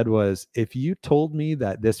had said was, if you told me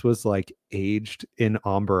that this was like aged in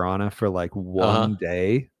Amburana for like Uh-huh. one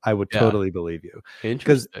day, I would Yeah. totally believe you,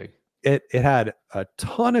 because Interesting. it had a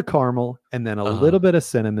ton of caramel and then a Uh-huh. little bit of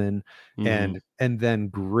cinnamon Mhm. and then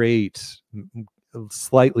great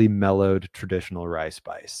slightly mellowed traditional rye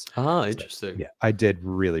spice. Oh, So interesting. yeah, I did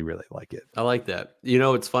really, really like it. I like that. You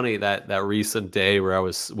know, it's funny that recent day where I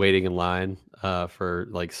was waiting in line, for,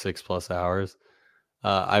 like, 6 plus hours,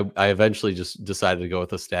 I eventually just decided to go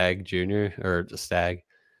with a Stag Junior or a Stag,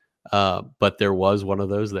 but there was one of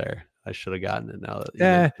those there. I should have gotten it now that you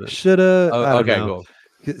mentioned it. Shoulda, Oh, I don't okay, know.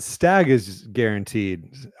 cool. Stag is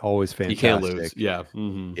guaranteed always You can't lose. fantastic. Yeah,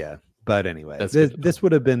 mhm. Yeah, but anyway, That's good to know. this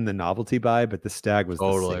would have been the novelty buy, but the Stag was the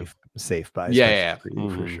Totally. safe buy, Yeah, especially yeah, for yeah. you,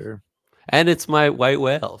 for Mhm. sure. And it's my white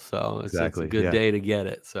whale, so it's a Exactly, good yeah. day to get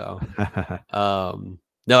it, so,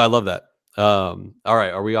 no, I love that.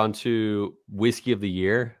 Alright, are we on to whiskey of the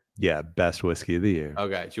year? Yeah, best whiskey of the year.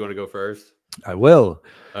 Okay, do you wanna go first? I will.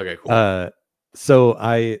 Okay, cool. Uh, so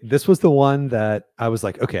this was the one that I was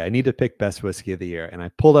like, okay, I need to pick best whiskey of the year, and I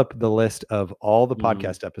pulled up the list of all the Mhm.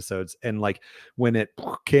 podcast episodes, and like when it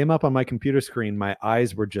came up on my computer screen, my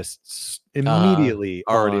eyes were just immediately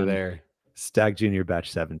Already on there. Stag Junior Batch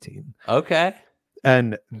 17. Okay,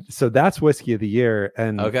 And so that's whiskey of the year,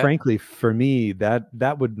 and okay. frankly, for me, that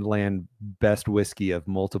would land best whiskey of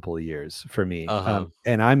multiple years for me. Uh-huh.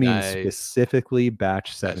 And I mean Nice. specifically Batch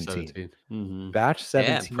Batch 17. 17. Mhm. Batch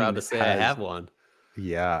Yeah, I'm proud 17 to say I has have one.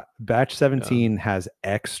 yeah, Batch Yeah. 17 has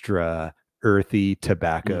extra earthy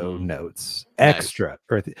tobacco Mhm. notes, Nice. extra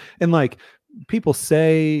earthy. And like people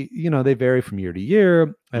say, they vary from year to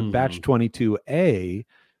year. Batch Mhm. 22A,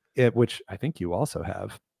 which I think you also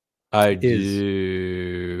have, I is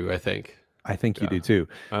do, I think. I think you Yeah. do too.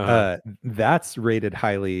 Uh-huh. That's rated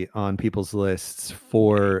highly on people's lists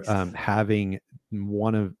for Nice. having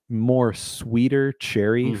one of more sweeter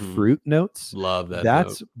cherry Mhm. fruit notes. Love that note.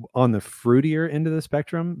 That's on the fruitier end of the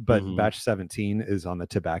spectrum, but Mhm. batch 17 is on the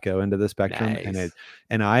tobacco end of the spectrum. Nice.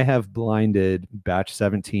 And I have blinded batch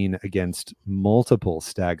 17 against multiple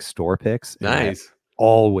Stag store picks, and I Nice.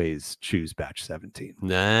 always choose batch 17.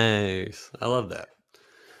 Nice. I love that.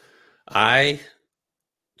 I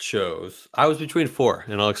I was between 4,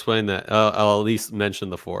 and I'll explain that. I'll at least mention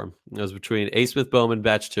the 4. I was between A. Smith Bowman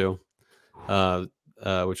Batch 2, uh,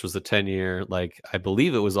 which was the 10-year, like, I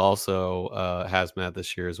believe it was also, hazmat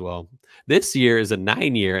this year as well. This year is a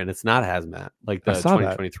 9-year, and it's not hazmat, like I the saw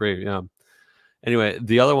that. 2023, yeah. Anyway,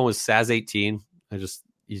 the other one was Saz 18.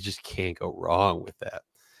 You just can't go wrong with that.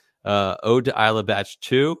 Ode to Isla Batch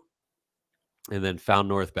 2, and then Found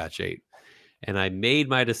North Batch 8. And I made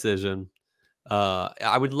my decision.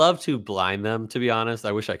 I would love to blind them, to be honest.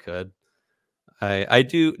 I wish I could. I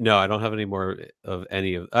do. No, I don't have any more of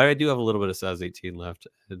any of. I do have a little bit of Saz 18 left,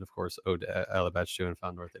 and of course, Ode to Isla Batch 2 and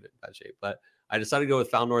Found North Batch 8. But I decided to go with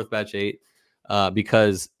Found North Batch 8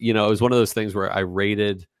 because it was one of those things where I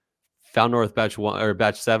rated Found North Batch 1 or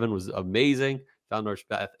Batch 7 was amazing. Found North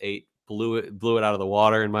Batch 8 blew it out of the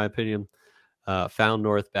water, in my opinion. Found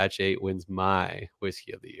North Batch 8 wins my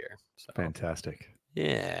whiskey of the year. So Fantastic.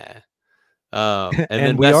 yeah. And And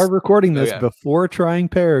then we are best. recording Oh this yeah, before trying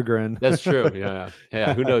Peregrine. that's true. Yeah, yeah,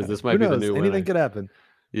 yeah. Who knows? This Who might be the knows? new Anything winner. could happen.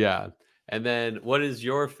 Yeah. And then, what is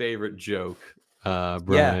your favorite joke, Yeah.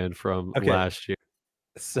 Brian, from Okay. last year?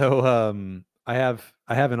 So I have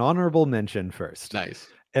an honorable mention first. Nice.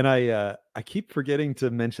 And I keep forgetting to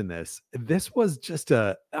mention this. This was just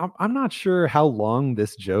I'm not sure how long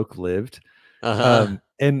this joke lived,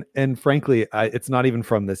 And frankly, it's not even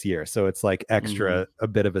from this year, so it's like Mhm. extra a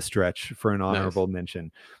bit of a stretch for an Nice. honorable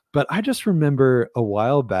mention. But I just remember a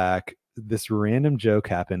while back, this random joke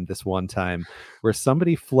happened this one time where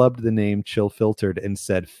somebody flubbed the name Chill Filtered and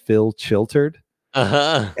said Phil Chiltered.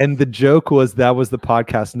 Uh-huh. And the joke was that was the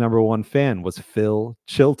podcast number one fan was Phil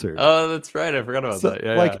Chiltered. Oh, that's right. I forgot about So, that.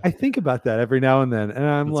 Yeah, like, yeah. I think about that every now and then, and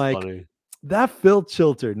I'm That's like, funny. that Phil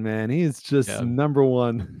Chiltered, man, he is just Yeah. number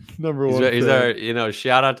one, number He's one he's fan. our,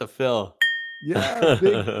 shout out to Phil.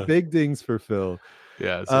 Yeah, big dings for Phil.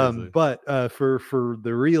 Yeah, seriously. But for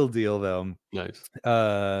the real deal though, Nice.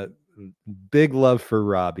 uh big love for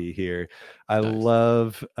Robbie here. I Nice.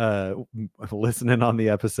 love listening on the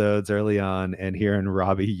episodes early on and hearing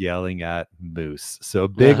Robbie yelling at Moose. So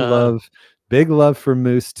Uh-huh. big love for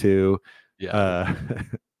Moose too. Yeah. Uh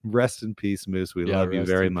rest in peace, Moose. We Yeah, love you rest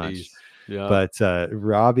very in much. peace. Yeah. But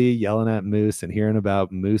Robbie yelling at Moose and hearing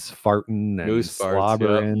about Moose farting and Moose farts. Yep.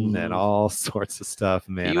 slobbering and Mhm. all sorts of stuff,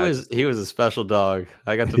 man. I just He was a special dog.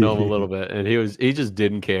 I got to know him a little bit, and he just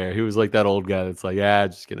didn't care. He was like that old guy that's like, "Yeah,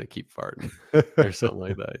 just gonna keep farting," or something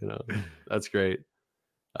like that. That's great.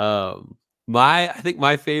 I think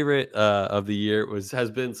my favorite of the year has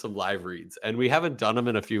been some live reads, and we haven't done them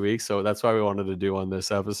in a few weeks, so that's why we wanted to do on this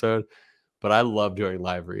episode. But I love doing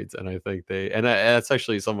live reads, and I think that's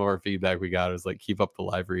actually some of our feedback we got is like keep up the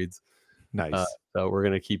live reads. Nice. So we're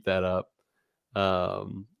gonna keep that up.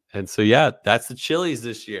 And so yeah, that's the Chilies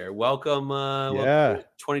this year. Welcome to Yeah.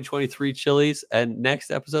 2023 Chilies, and next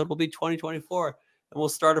episode will be 2024, and we'll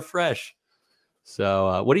start afresh.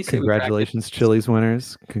 So what do you say we crack into Congratulations, this? Chili's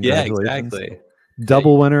winners. Yeah, Congratulations. exactly. Yeah,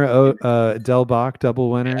 Double winner, Del Bach, double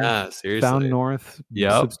winner. yeah, seriously. Found North,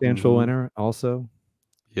 Yep. substantial Mhm. winner also.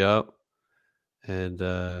 Yep. And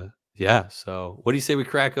yeah, so what do you say we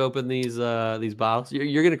crack open these bottles?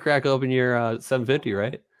 You're gonna crack open your 750,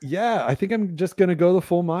 right? Yeah, I think I'm just gonna go the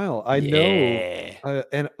full mile. I know, Yeah.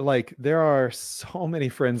 and like there are so many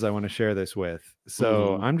friends I want to share this with,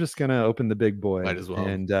 so Mhm. I'm just gonna open the big Might boy, as well.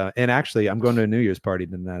 and actually, I'm going to a New Year's party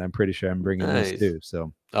tonight. I'm pretty sure I'm bringing this Nice. too.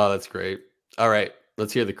 So, Oh, that's great. All right,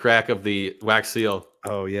 let's hear the crack of the wax seal.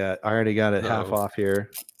 oh yeah, I already got it half Oh, off here.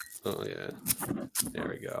 oh yeah. There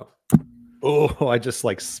we go. Oh, I just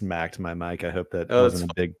like smacked my mic. I hope that Oh, that's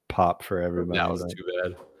wasn't a fine. big pop for That everybody, was but too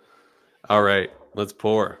bad. All right, let's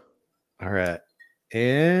pour. all right.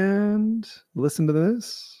 And listen to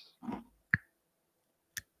this.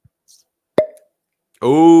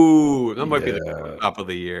 Oh, that might be the Yeah. top of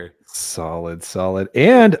the year. Solid, solid.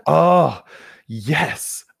 And oh,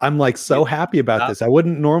 yes. I'm like so happy about Top. this. I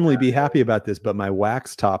wouldn't normally be happy about this, but my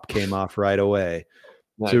wax top came off right away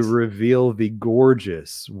to Nice. reveal the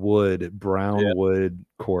gorgeous brown Yeah, wood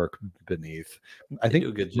cork beneath. I they think do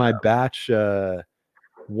a good my job. batch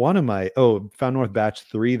one of my Found North batch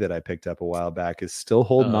 3 that I picked up a while back is still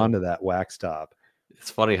holding on to that wax top. It's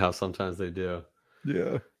funny how sometimes they do.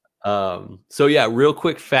 Yeah. So yeah, real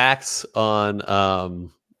quick facts on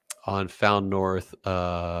Found North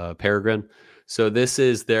Peregrine. So this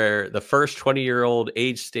is the first 20-year-old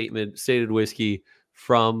age stated whiskey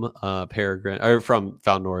from Peregrine or from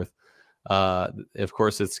Found North. Of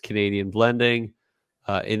course, it's Canadian blending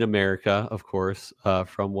in America, of course,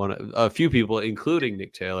 from a few people, including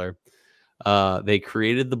Nick Taylor. They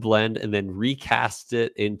created the blend and then recast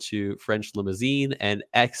it into French Limousine and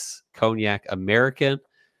ex Cognac American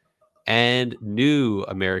and new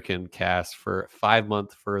American cast for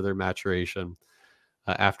 5-month further maturation.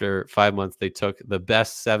 After 5 months, they took the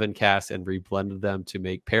best 7 casts and reblended them to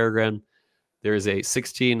make Peregrine. There is a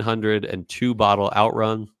 1,602 bottle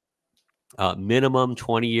outrun, minimum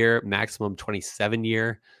 20 year, maximum 27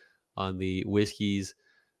 year on the whiskeys.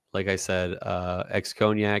 Like I said, ex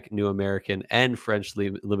Cognac, New American, and French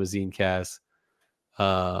Limousine cast.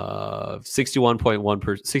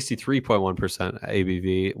 63.1%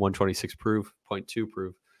 ABV, 126 proof, 0.2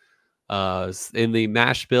 proof. In the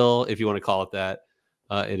mash bill, if you want to call it that,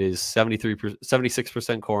 it is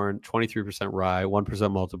 76% corn, 23% rye,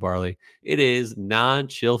 1% malted barley. It is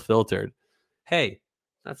non-chill filtered. Hey,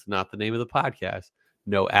 that's not the name of the podcast.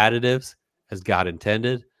 No additives, as God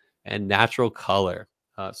intended, and natural color.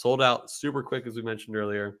 Sold out super quick, as we mentioned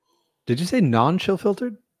earlier. Did you say non-chill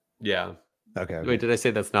filtered? Yeah. Okay, okay. Wait, did I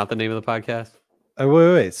say that's not the name of the podcast?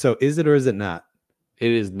 Wait. So is it or is it not?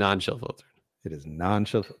 It is non-chill filtered. It is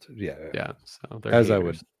non-chill filtered. Yeah. Yeah. So they're As haters. I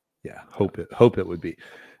would. Yeah. Hope it would be.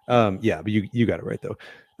 Yeah, but you got it right though.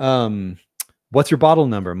 What's your bottle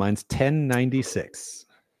number? Mine's 1096.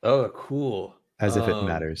 Oh, cool. As if it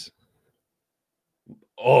matters.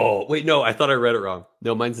 Oh, wait, no, I thought I read it wrong.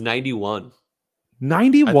 No, mine's 91. I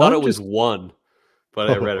 91? thought it was one. but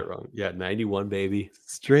I read it wrong. Yeah, 91, baby.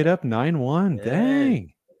 Straight up 9-1. Yeah.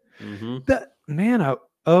 Dang. Mm-hmm. That man.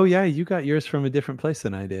 Oh yeah, you got yours from a different place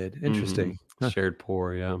than I did. Mm-hmm. Interesting. Huh. Shared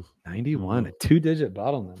pour, yeah. 91, a 2-digit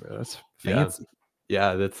bottle number. That's fancy.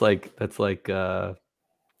 Yeah, that's like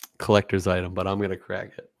collector's item, but I'm gonna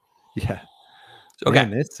crack it. Yeah. Okay.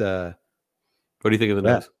 Man, it's What do you think of the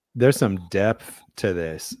nose? There's some depth to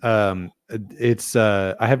this. It's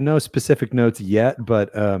I have no specific notes yet, but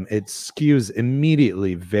it skews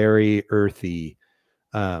immediately very earthy.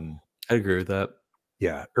 I agree with that.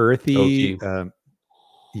 Yeah, earthy. Oaky.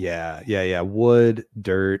 Yeah. Wood,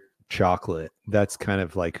 dirt, chocolate. That's kind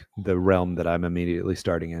of like the realm that I'm immediately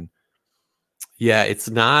starting in. Yeah, it's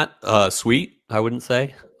not sweet, I wouldn't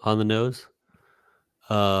say, on the nose.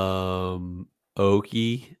 Oaky,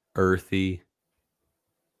 earthy,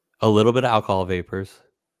 a little bit of alcohol vapors.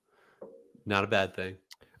 Not a bad thing.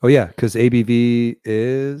 Oh yeah, because ABV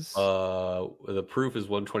is the proof is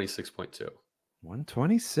 126.2.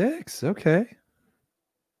 126. Okay.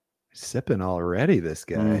 Sipping already, this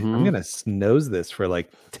guy. Mm-hmm. I'm gonna nose this for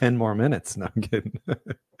like 10 more minutes. No, I'm kidding.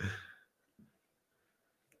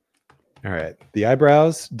 All right. The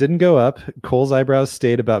eyebrows didn't go up. Cole's eyebrows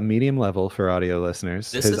stayed about medium level for audio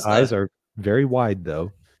listeners. His eyes are very wide,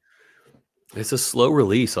 though. It's a slow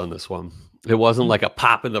release on this one. It wasn't like a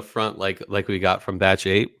pop in the front like we got from batch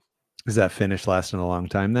 8. Is that finish lasting a long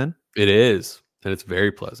time then? It is, and it's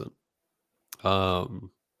very pleasant.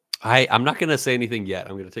 I'm not going to say anything yet.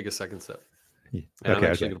 I'm going to take a second sip. And I'm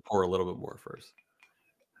actually going to pour a little bit more first.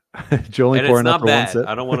 Only pouring up for bad. one sip.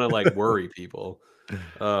 I don't want to like worry people.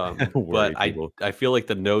 But people. I feel like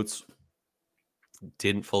the notes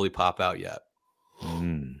didn't fully pop out yet.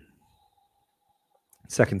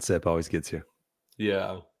 Second sip always gets you.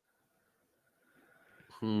 Yeah.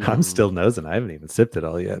 I'm still nosing. I haven't even sipped it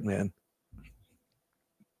all yet, man.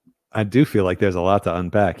 I do feel like there's a lot to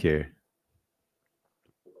unpack here.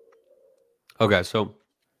 Okay, so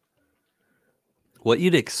what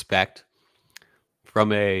you'd expect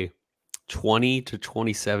from a 20 to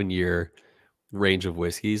 27 year range of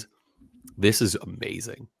whiskeys, this is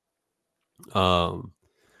amazing.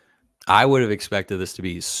 I would have expected this to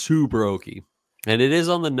be super oaky, and it is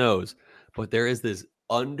on the nose, but there is this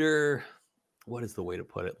what is the way to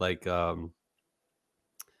put it? Like,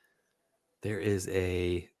 there is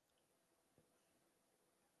a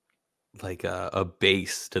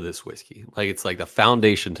base to this whiskey. Like, it's like the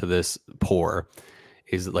foundation to this pour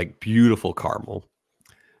is like beautiful caramel.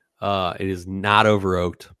 It is not over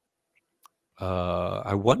oaked.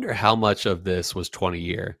 I wonder how much of this was 20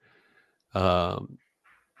 year. It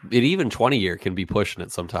even 20 year can be pushing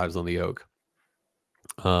it sometimes on the oak.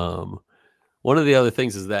 One of the other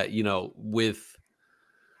things is that, with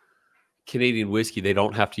Canadian whiskey, they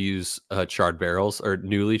don't have to use charred barrels or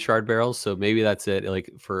newly charred barrels. So maybe that's it.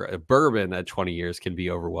 Like for a bourbon at 20 years can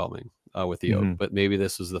be overwhelming with the oak. But maybe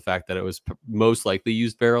this was the fact that it was most likely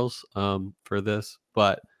used barrels for this,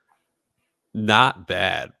 but not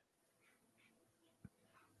bad.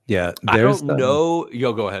 Yeah. I don't know.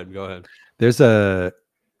 Go ahead. There's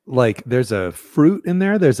a fruit in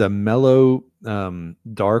there. There's a mellow,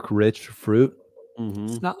 dark, rich fruit.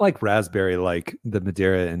 It's not like raspberry, like the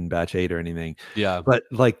Madeira in batch 8 or anything. Yeah. But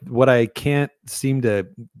like what I can't seem to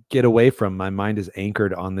get away from, my mind is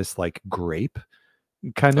anchored on this like grape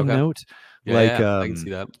kind of note. Yeah, I can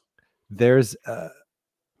see that. There's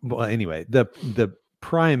well, anyway, the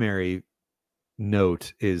primary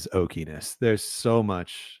note is oakiness. There's so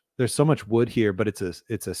much wood here, but it's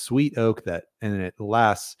a sweet oak and it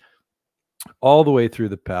lasts all the way through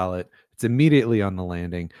the palate. It's immediately on the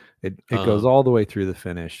landing. It goes all the way through the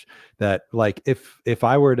finish. That like if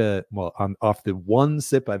I were to, well, off the one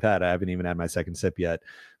sip I've had, I haven't even had my second sip yet,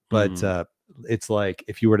 but it's like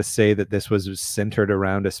if you were to say that this was centered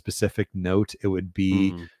around a specific note, it would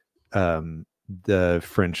be the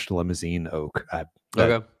French limousine oak.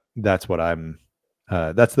 That's what I'm.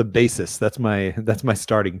 That's the basis. That's my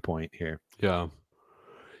starting point here. Yeah.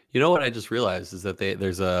 You know what I just realized is that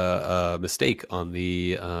there's a mistake on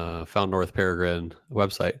the Found North Peregrine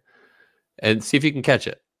website, and see if you can catch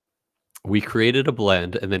it. We created a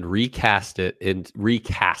blend and then recasked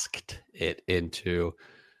it into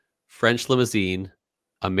French Limousine,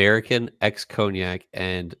 American X Cognac,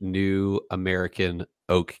 and New American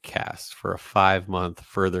Oak Cast for a 5-month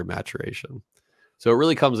further maturation. So it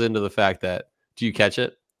really comes into the fact that, do you catch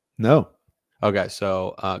it? No. Okay,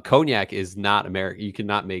 so cognac is not American. You can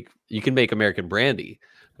make American brandy,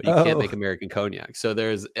 but you can't make American cognac. So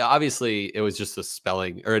there's obviously it was just a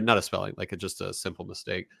spelling, or not a spelling, like just a simple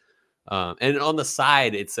mistake. And on the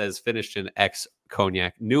side it says finished in X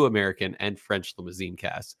Cognac, New American, and French Limousine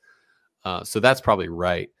cast. So that's probably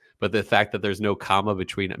right. But the fact that there's no comma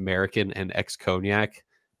between American and ex cognac,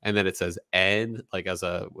 and then it says "and" like as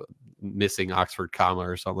a missing Oxford comma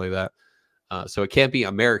or something like that. So it can't be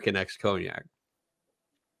American ex cognac.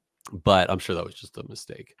 But I'm sure that was just a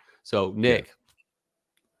mistake. So Nick,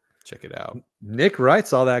 check it out. Nick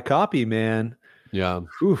writes all that copy, man. Yeah.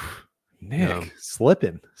 Oof. Nick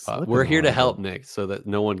slipping. We're here to help, Nick, so that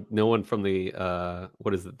no one from the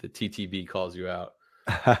what is it, the TTB calls you out.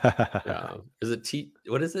 Yeah. Is it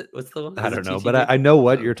what is it? What's the one? I don't know, but I know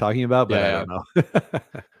what you're talking about, but I don't know.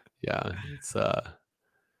 Yeah, it's so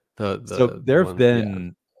there have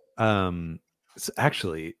been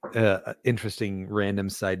actually interesting random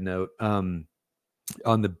side note on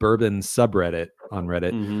the bourbon subreddit on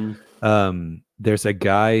Reddit. There's a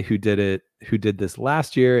guy who did this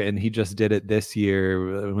last year, and he just did it this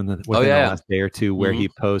year within the last day or two, where he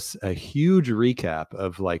posts a huge recap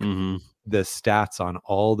of like the stats on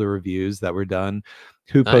all the reviews that were done.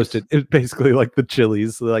 Who posted it, basically like the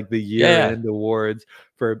Chillies, like the year-end awards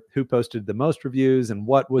for who posted the most reviews and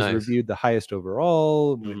what was reviewed the highest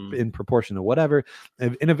overall in proportion to whatever,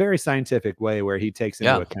 in a very scientific way, where he takes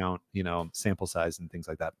into account, sample size and things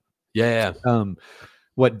like that.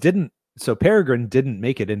 So Peregrine didn't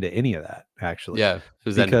make it into any of that, actually. Yeah, it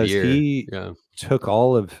was because he took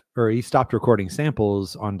he stopped recording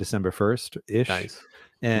samples on December 1st ish.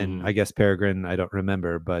 And I guess Peregrine, I don't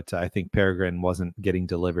remember, but I think Peregrine wasn't getting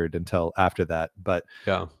delivered until after that. But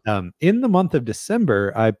in the month of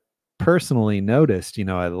December, I personally noticed,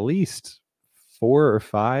 at least 4 or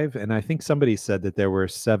 5, and I think somebody said that there were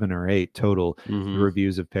 7 or 8 total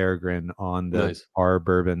reviews of Peregrine on the R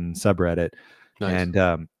Bourbon subreddit. And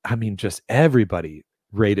I mean, just everybody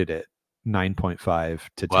rated it 9.5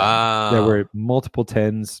 to 10. There were multiple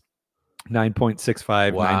 10s.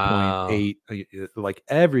 9.65, 9.8, like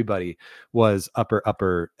everybody was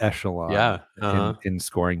upper echelon in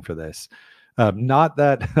scoring for this. Not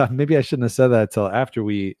that maybe I shouldn't have said that till after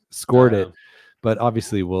we scored it, but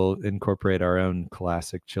obviously we'll incorporate our own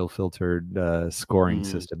classic chill filtered scoring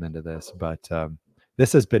system into this. But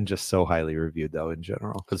this has been just so highly reviewed, though, in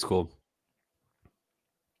general. That's cool.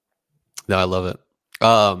 No, I love it.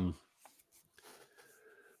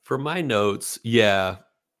 For my notes,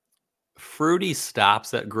 fruity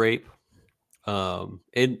stops at grape, and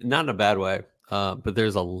not in a bad way, but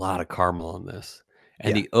there's a lot of caramel on this,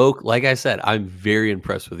 and the oak, like I said, I'm very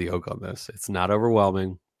impressed with the oak on this. It's not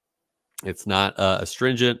overwhelming, it's not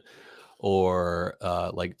astringent or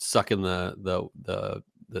like sucking the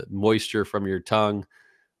moisture from your tongue.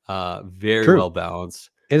 Very well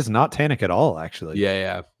balanced. It is not tannic at all, actually.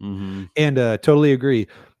 And totally agree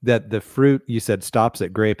that the fruit, you said, stops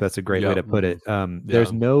at grape. That's a great way to put it.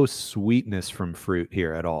 There's no sweetness from fruit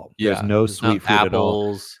here at all. There's no sweet fruit at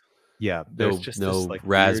all. Yeah, there's just no this, like,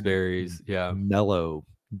 raspberries. Weird, mellow,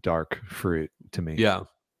 dark fruit to me.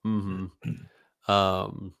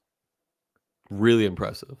 Really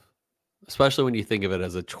impressive, especially when you think of it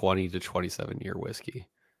as a 20 to 27 year whiskey.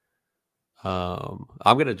 I'm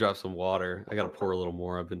gonna drop some water. I gotta pour a little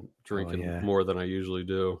more. I've been drinking more than I usually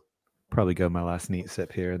do. Probably go my last neat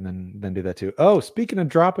sip here and then do that too. Oh, speaking of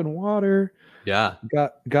dropping water,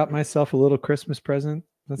 got myself a little Christmas present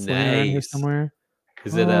that's laying around here somewhere.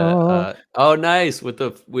 Is it nice with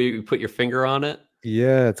we put your finger on it?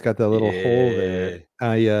 Yeah, it's got that little hole there.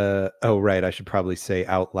 I should probably say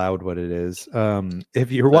out loud what it is.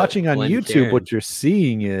 If you're watching on YouTube, what you're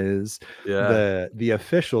seeing is the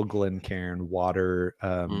official Glencairn water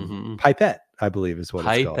pipette, I believe is what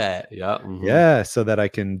it's called. Pipette, yeah. So that I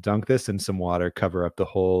can dunk this in some water, cover up the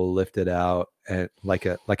hole, lift it out, and like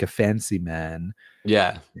a fancy man.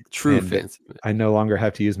 Yeah, true fancy man. I no longer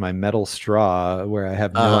have to use my metal straw, where I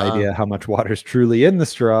have no idea how much water's truly in the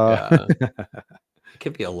straw. It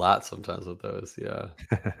can be a lot sometimes with those.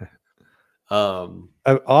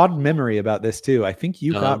 An odd memory about this too. I think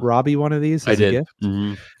you got Robbie one of these as a gift.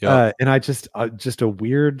 And I just a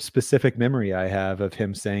weird specific memory I have of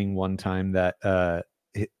him saying one time that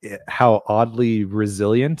how oddly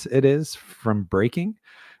resilient it is from breaking.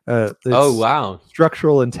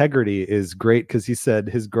 Structural integrity is great, because he said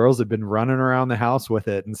his girls have been running around the house with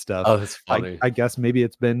it and stuff. Oh, that's funny. I guess maybe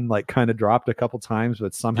it's been like kind of dropped a couple times,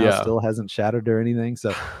 but somehow still hasn't shattered or anything.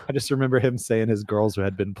 So I just remember him saying his girls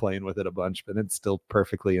had been playing with it a bunch, but it's still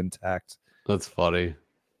perfectly intact. That's funny.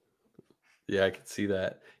 Yeah, I can see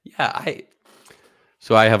that.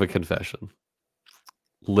 So I have a confession.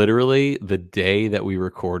 Literally the day that we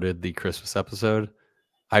recorded the Christmas episode,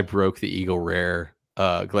 I broke the Eagle Rare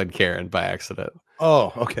Glencairn by accident.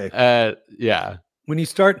 Oh, okay. Yeah. When you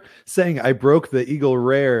start saying I broke the Eagle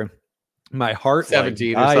Rare, my heart like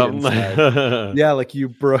 17 or died something. inside. Yeah, like you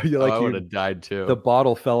broke. Oh, I would have died The too.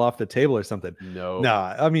 bottle fell off the table or something. No.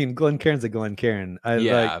 Nah, I mean Glencairn's a Glencairn. I like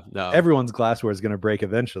Yeah, no. everyone's glassware is gonna break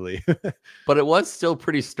eventually. But it was still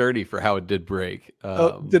pretty sturdy for how it did break.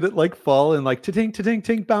 Oh, did it like fall and like tink tink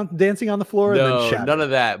tink bounce dancing on the floor and then No, shatter? none of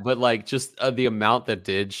that. But like just the amount that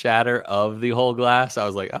did shatter of the whole glass, I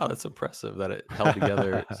was like, oh, that's impressive that it held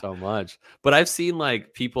together so much. But I've seen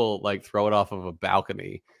like people like throw it off of a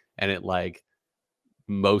balcony and it like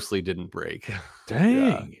mostly didn't break. Yeah,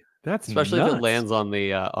 Dang, that's especially if it nuts. lands on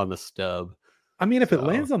the stub. I mean, if it So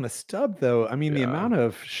lands on the stub, though, I mean, the yeah, amount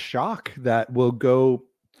of shock that will go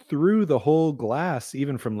through the whole glass,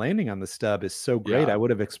 even from landing on the stub, is so great. I yeah, would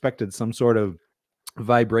have expected some sort of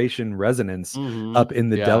vibration resonance hmm, up in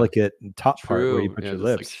the yeah, delicate top part where you true. put Yeah, your just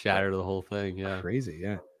like lips. But shatter the whole thing. Yeah. crazy,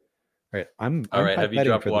 yeah. All right, I'm All I'm right. Have you pipetting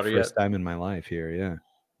dropped for the water yet? first time in my life here. Yeah,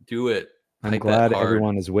 Do it. I'm Pipette glad hard.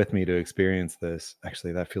 everyone is with me to experience this.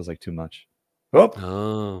 Actually, that feels like too much. Oh,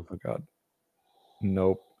 Oh, oh God,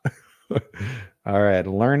 nope. All right,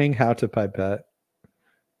 learning how to pipette.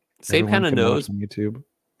 same Everyone kind of can watch nose. on YouTube.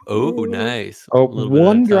 Oh, nice. Oh, A little bit at a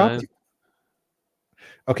one drop. time.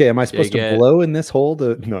 Okay, am I supposed Shake to it. blow in this hole?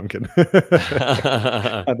 No, I'm kidding.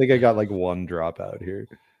 I think I got like one drop out here.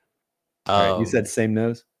 All right, you said um, same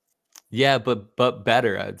nose? yeah, but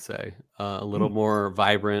better, I'd say. A little Mm. more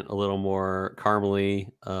vibrant, a little more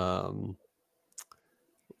caramely.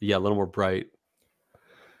 Yeah, a little more bright.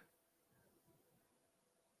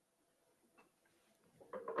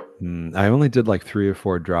 I only did like 3 or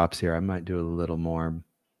 4 drops here. I might do a little more,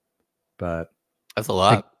 but That's a I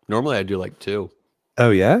lot. Normally, I do like 2. oh,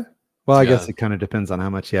 yeah? Well, I Yeah, guess it kinda depends on how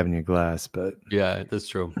much you have in your glass, but yeah, that's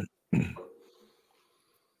true.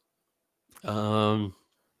 Um,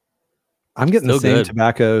 I'm getting the Still same good.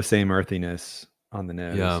 tobacco, same earthiness on the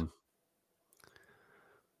Yeah, nose.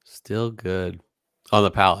 still good on the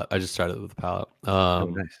palate. I just started with the palate. Oh,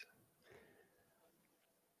 nice.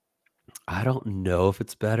 I don't know if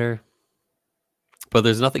it's better, but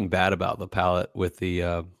there's nothing bad about the palate with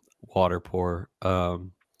the water pour.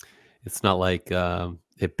 It's not like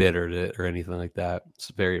it bittered it or anything like that. It's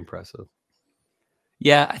very impressive.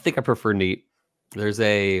 Yeah, I think I prefer neat. There's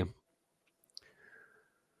a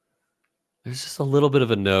there's just a little bit of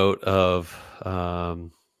a note of I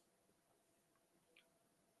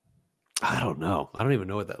don't know. I don't even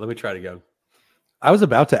know what that. Let me try it again. I was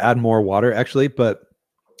about to add more water actually, but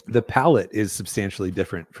the palate is substantially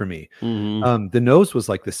different for me. Mm-hmm. The nose was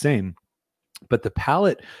like the same, but the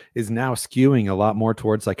palate is now skewing a lot more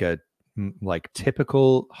towards like a like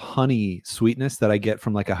typical honey sweetness that I get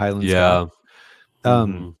from like a Highland Scotch. Yeah.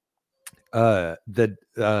 Um, Mm-hmm.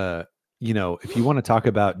 the you know, if you want to talk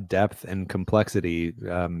about depth and complexity,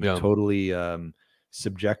 Yeah. totally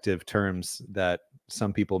subjective terms that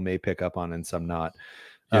some people may pick up on and some not.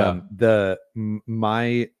 Yeah.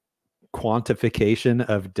 My quantification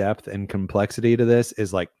of depth and complexity to this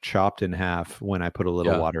is like chopped in half when I put a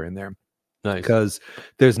little Yeah. water in there, Nice. because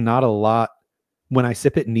there's not a lot when I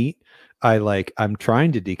sip it neat. I'm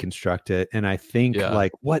trying to deconstruct it and I think Yeah.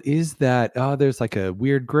 like, what is that? Oh, there's like a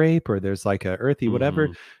weird grape or there's like a earthy whatever.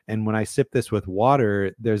 Mm-hmm. And when I sip this with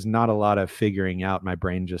water, there's not a lot of figuring out. My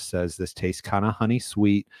brain just says this tastes kind of honey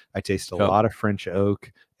sweet. I taste a Yep. lot of French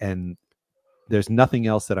oak, and there's nothing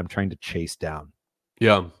else that I'm trying to chase down.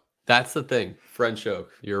 Yeah. That's the thing. French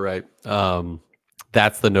oak. You're right.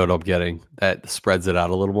 That's the note I'm getting that spreads it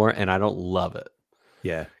out a little more, and I don't love it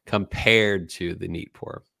Yeah. compared to the neat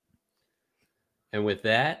pour. And with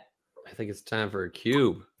that, I think it's time for a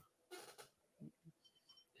cube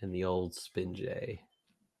in the old Spin J.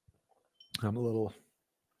 I'm a little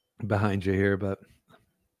behind you here, but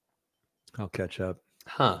I'll catch up.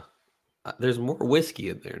 Huh. There's more whiskey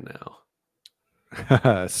in there now.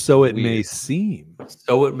 So it may Weird. seem.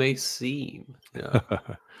 So it may seem. Yeah.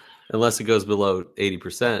 Unless it goes below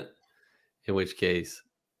 80%, in which case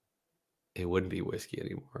it wouldn't be whiskey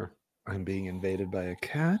anymore. I'm being invaded by a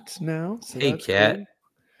cat now. So Hey, that's cat. cool.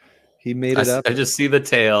 He made it up I just see the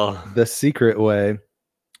tail. the secret way.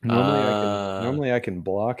 Normally I can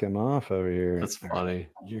block him off over here. That's funny.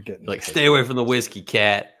 You're getting Like, stay away from the whiskey,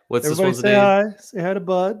 cat. What's Everybody this one's say name? hi. Say hi to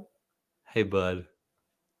Bud. Hey, bud.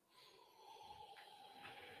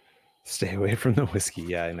 Stay away from the whiskey.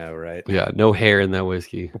 Yeah, I know, right? Yeah, no hair in that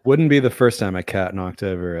whiskey. Wouldn't be the first time a cat knocked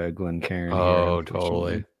over a Glencairn. Oh,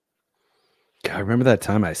 totally. God, remember that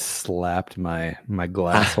time I slapped my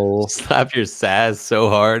glass hole? Slap your sass so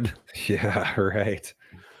hard. Yeah, right.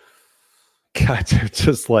 God,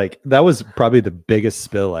 just like that was probably the biggest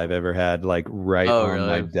spill I've ever had, like right on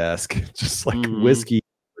my really? desk. Just like Mhm. whiskey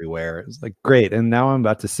everywhere. everywhere. It was like great. And now I'm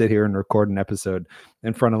about to sit here and record an episode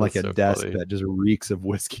in front of like a desk that just reeks of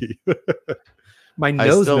whiskey. My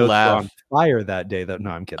nose notes were on fire that day. Though,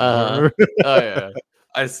 no, I'm kidding. Oh yeah.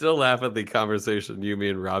 I still laugh at the conversation me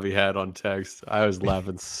and Robbie had on text. I was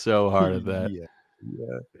laughing so hard at that.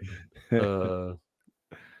 Yeah.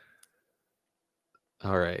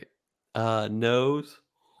 All right. Nose.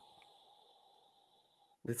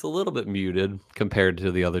 It's a little bit muted compared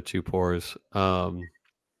to the other two pours. Nothing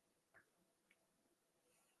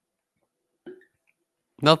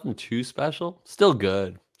too special. Still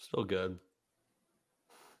good. Still good.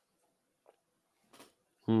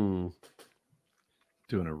 Doing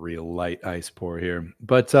a real light ice pour here.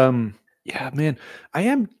 But yeah, man, I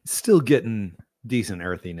am still getting decent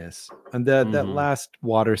earthiness. And that last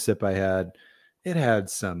water sip I had, it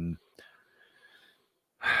had some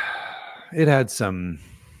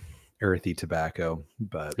earthy tobacco,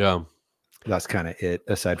 but yeah, that's kind of it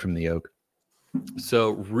aside from the oak.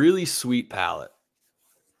 So really sweet palate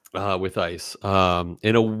with ice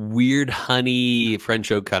in a weird honey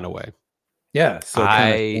French oak kind of way. Yeah, so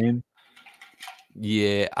kind of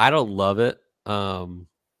yeah, I don't love it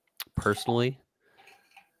personally.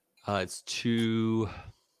 It's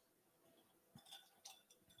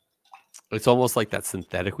almost like that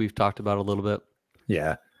synthetic we've talked about a little bit.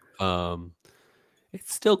 Yeah.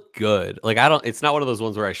 It's still good. Like it's not one of those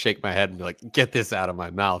ones where I shake my head and be like, get this out of my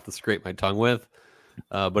mouth to scrape my tongue with.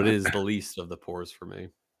 But it is the least of the pours for me.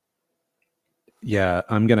 Yeah,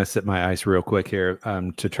 I'm going to sip my ice real quick here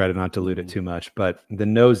to try to not dilute it too much. But the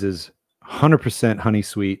nose is 100% honey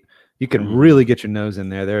sweet. You can really get your nose in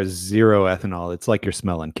there. There is zero ethanol. It's like you're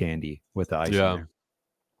smelling candy with the ice in there.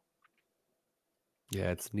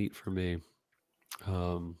 Yeah, it's neat for me.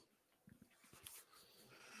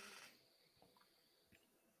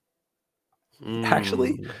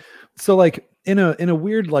 Actually, so like in a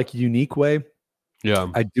weird, like unique way, yeah,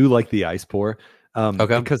 I do like the ice pour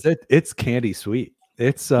because it's candy sweet.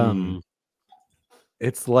 It's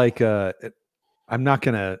it's like I'm not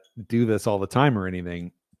gonna do this all the time or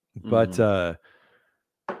anything, but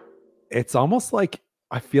it's almost like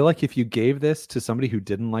I feel like if you gave this to somebody who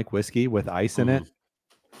didn't like whiskey with ice in it,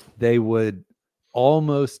 they would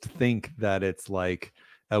almost think that it's like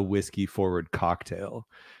a whiskey forward cocktail.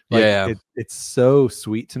 Like it's so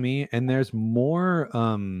sweet to me. And there's more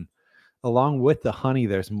along with the honey,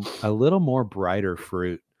 there's a little more brighter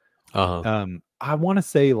fruit. I want to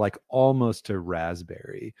say like almost to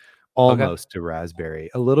raspberry.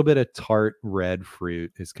 A little bit of tart red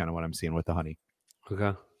fruit is kind of what I'm seeing with the honey.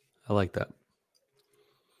 Okay. I like that.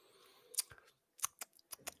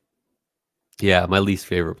 Yeah, my least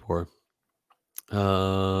favorite pour.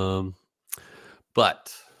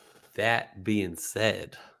 But that being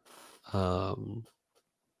said, yeah,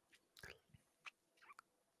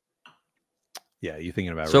 you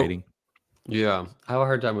thinking about rating? Yeah, I have a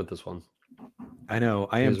hard time with this one. I know,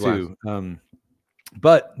 I am too.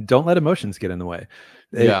 But don't let emotions get in the way.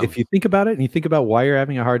 If you think about it and you think about why you're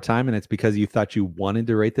having a hard time and it's because you thought you wanted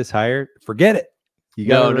to rate this higher, forget it. You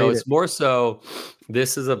got no, it's more so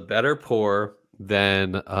this is a better pour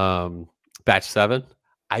than batch 7.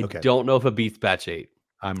 I don't know if it beats batch 8.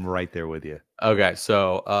 I'm right there with you. Okay,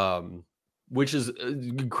 so which is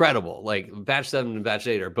incredible. Like batch 7 and batch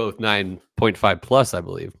 8 are both 9.5 plus, I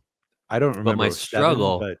believe. I don't remember. But my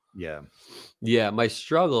struggle, 7, but my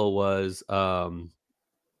struggle was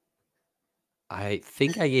I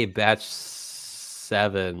think I gave batch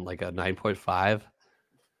 7 like a 9.5.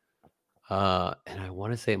 And I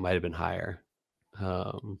want to say it might have been higher.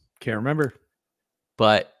 Can't remember.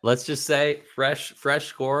 But let's just say fresh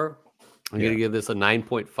score. I'm going to give this a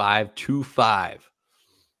 9.525.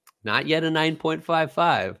 Not yet a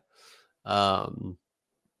 9.55. And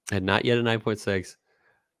not yet a 9.6.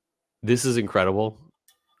 This is incredible,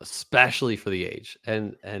 especially for the age.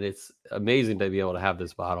 And it's amazing to be able to have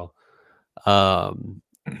this bottle.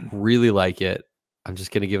 Really like it. I'm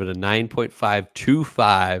just going to give it a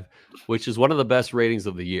 9.525, which is one of the best ratings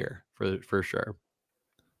of the year for sure.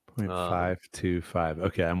 0.525.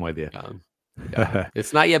 Okay, I'm with you. Yeah.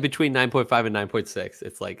 It's not yet between 9.5 and 9.6.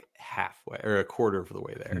 It's like halfway or a quarter of the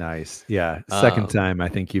way there. Nice. Yeah. Second time I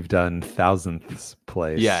think you've done thousandths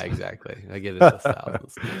place. Yeah, exactly. I get it as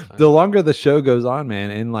thousandths. The longer the show goes on,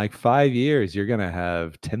 man, in like 5 years, you're gonna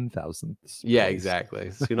have 10 thousandths. Yeah,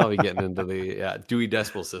 exactly. So you'll be getting into the Dewey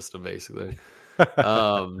Decimal System, basically.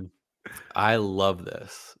 I love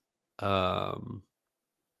this.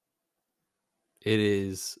 It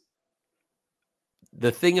is. The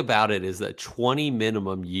thing about it is that 20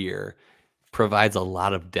 minimum year provides a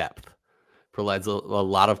lot of depth, provides a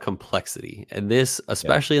lot of complexity. And this,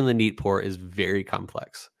 especially in the neat pour, is very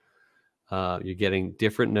complex. You're getting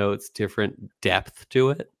different notes, different depth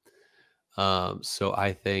to it. So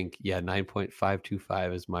I think,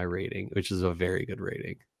 9.525 is my rating, which is a very good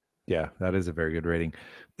rating. Yeah, that is a very good rating.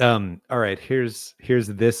 All right, here's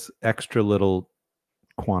this extra little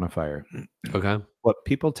quantifier. Okay. What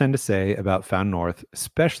people tend to say about Found North,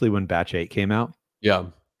 especially when Batch 8 came out, Yeah.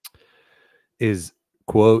 is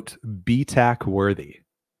quote BTAC worthy.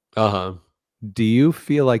 Uh-huh. Do you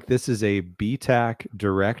feel like this is a BTAC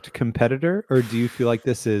direct competitor, or do you feel like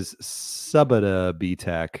this is subada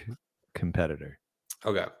BTAC competitor?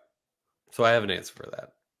 Okay. So I have an answer for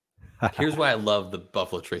that. Here's why I love the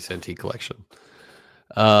Buffalo Trace Antique Collection.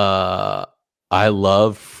 Uh, I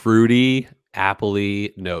love fruity,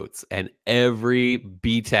 appley notes, and every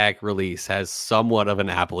BTAC release has somewhat of an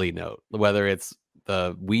appley note, whether it's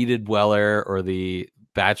the Weeded Dweller or the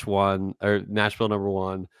Batch One or Nashville Number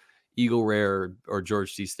One, Eagle Rare or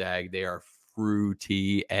George T. Stagg. They are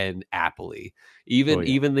fruity and appley. Oh Even yeah,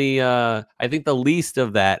 even the I think the least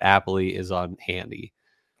of that appley is on Handy,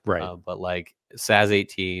 right. but like Saz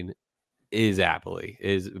 18 is appley,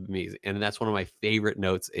 is amazing, and that's one of my favorite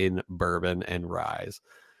notes in bourbon and rye.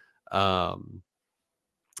 Um,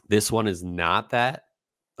 this one is not that.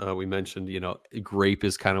 We mentioned, grape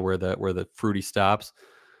is kind of where the fruity stops.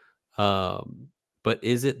 Um, but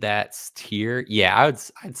is it that tier? Yeah,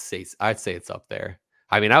 I'd say it's up there.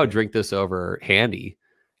 I mean, I would Yeah. drink this over Handy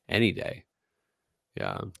any day.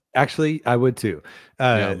 Yeah, Actually, I would too.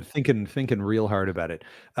 yeah, Thinking real hard about it.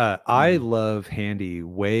 I mm, love Handy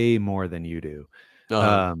way more than you do.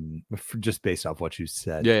 uh-huh. Just based off what you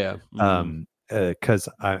said. Yeah, yeah, Because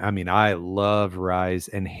I mean, I love Rise,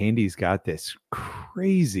 and Handy's got this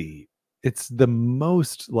crazy. It's the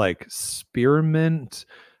most like spearmint,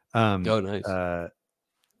 um, oh, nice. uh,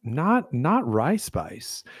 not rye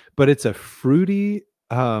spice, but it's a fruity.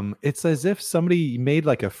 It's as if somebody made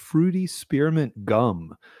like a fruity spearmint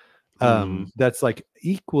gum. Hmm. That's like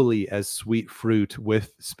equally as sweet fruit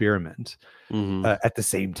with spearmint Hmm. at the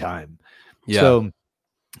same time. Yeah, So,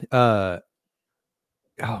 uh,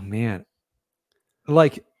 oh man,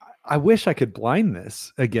 like I wish I could blind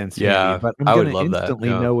this against Handy, yeah, but I'm I would gonna love that. instantly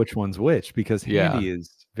Yeah, know which one's which because yeah, Handy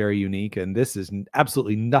is very unique and this is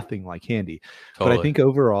absolutely nothing like Handy. But I totally. think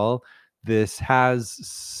overall, this has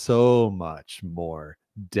so much more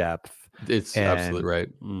depth It's and absolutely right.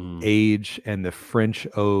 Mhm. age and the French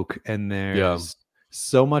oak, and Yeah, there's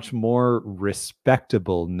so much more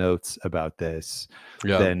respectable notes about this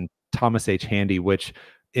yeah, than Thomas H. Handy, which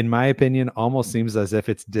in my opinion almost seems as if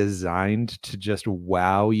it's designed to just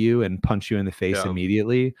wow you and punch you in the face yeah,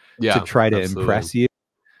 immediately to yeah, try to absolutely. impress you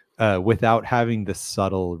without having the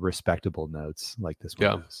subtle respectable notes like this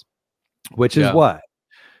one Yeah, does, which is yeah. what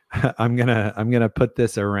I'm gonna put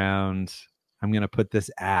this around. I'm gonna put this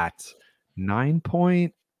at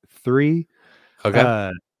 9.3. Okay.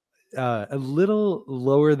 uh a little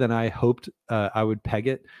lower than I hoped I would peg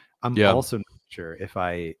it. I'm Yeah. also not sure if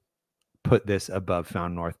I put this above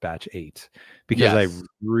Found North Batch 8 because I Yes.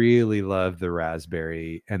 really love the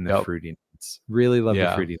raspberry and the Yep. fruity nuts. Really love the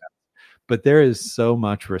Yeah, fruity nuts. But there is so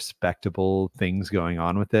much respectable things going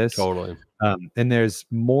on with this. totally. And there's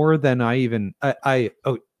more than I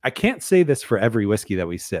can't say this for every whiskey that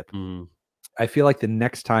we sip. Mhm. I feel like the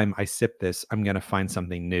next time I sip this, I'm gonna find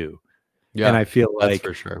something new. And Yeah, I feel that's like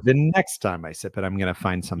for sure. the next time I sip it, I'm gonna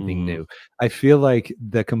find something Mhm. new. I feel like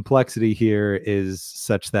the complexity here is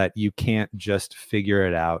such that you can't just figure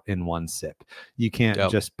it out in one sip. You can't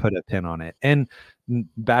Yep. just put a pin on it. And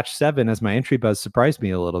batch 7 as my entry buzz surprised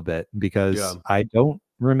me a little bit because Yeah. I don't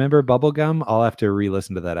remember bubblegum. I'll have to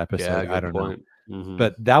re-listen to that Yeah, episode. I good don't know. point. Mhm.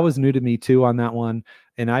 But that was new to me too on that one,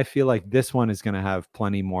 and I feel like this one is gonna have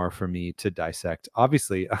plenty more for me to dissect.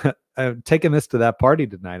 Obviously, I'm taking this to that party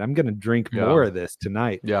tonight. I'm gonna drink more Yeah. of this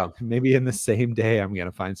tonight. Yeah. Maybe in the same day, I'm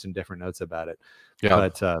gonna find some different notes about it. Yeah.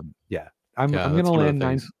 But, yeah, I'm Yeah, that's gonna one of land the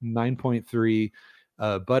things. 9.3,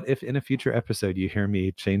 but if in a future episode you hear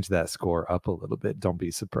me change that score up a little bit, don't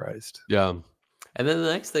be surprised. Yeah. And then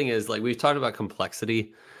the next thing is, like, we've talked about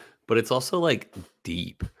complexity, but it's also, like,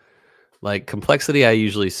 deep. Like, complexity I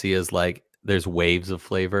usually see as, like, there's waves of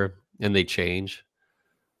flavor and they change.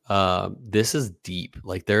 This is deep.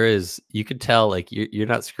 Like, you could tell, like, you're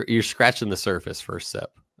not you're scratching the surface first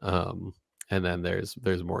sip. And then there's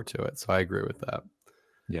more to it. So I agree with that.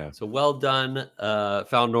 Yeah. So well done,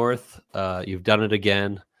 Found North. You've done it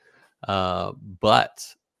again.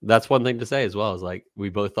 But that's one thing to say as well, is like we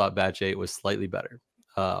both thought batch 8 was slightly better.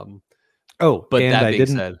 Um, Oh, but and that being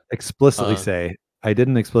said, uh, I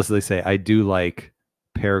didn't explicitly say I do like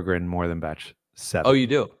Peregrine more than batch oh, you 7.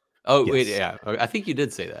 do. Oh, wait, Yes. yeah. I think you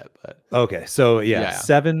did say that, but Okay, so yeah, yeah.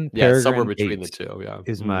 7, Yeah, it's somewhere Peregrine, between the 8 two, yeah.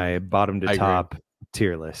 is my Mhm. bottom to I agree. top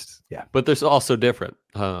tier list. Yeah. But there's also different,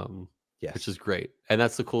 which Yes. is great. And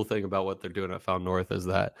that's the cool thing about what they're doing at Found North is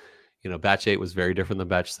that, batch 8 was very different than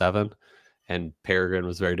batch 7, and Peregrine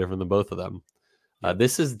was very different than both of them. Yep.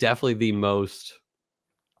 This is definitely the most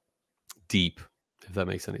deep, if that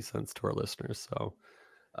makes any sense to our listeners. So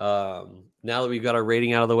now that we've got our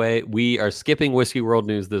rating out of the way, we are skipping Whiskey World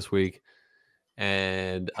News this week.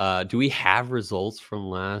 And do we have results from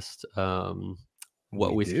last?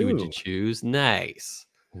 What We whiskey would you do. choose? Nice.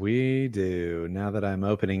 We do. Now that I'm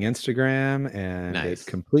opening Instagram and it Nice.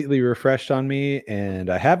 completely refreshed on me, and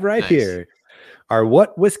I have right Nice. here our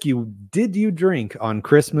what whiskey did you drink on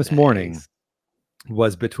Christmas morning Nice.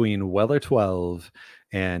 was between Weller 12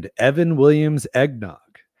 and Evan Williams Eggnog.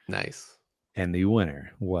 Nice. And the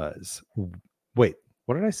winner was, wait,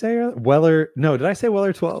 what did I say? Weller, no, did I say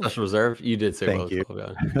Weller 12? Special Reserve? You did say Thank Weller you.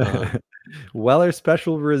 12, yeah. Uh-huh. Weller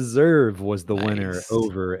Special Reserve was the winner Nice.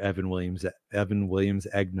 over Evan Williams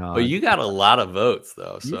But Eggnog. you got a lot of votes,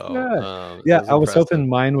 though, so Yeah. it Yeah, was I was impressive. hoping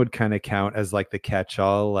mine would kind of count as like the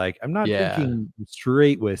catch-all. Like, I'm not Yeah. drinking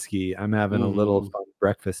straight whiskey. I'm having a little Mhm. fun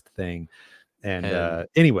breakfast thing. And And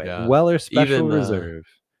anyway, yeah. Weller Special Even, Reserve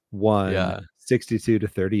won yeah. 62 to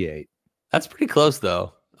 38. That's pretty close,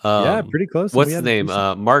 though. Yeah, pretty close. And we What's had his a name?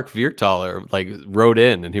 decent. Mark Viertaler, wrote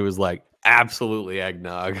in, and he was like, "Absolutely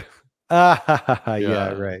eggnog." Ah, yeah,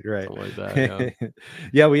 Yeah. right, right. Something like that, yeah.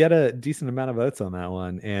 Yeah, we had a decent amount of votes on that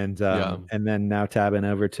one, Yeah. and then now tabbing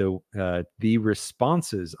over to the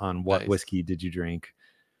responses on what Nice. whiskey did you drink?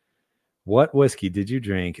 What whiskey did you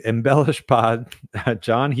drink? Embellish Pod.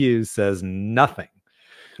 John Hughes says nothing.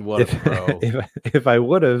 What a If pro. if I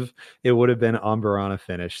would have, it would have been Amberana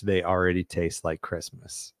finish. They already taste like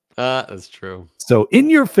Christmas. That's true. So in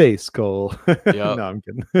your face, Cole. Yep. No, I'm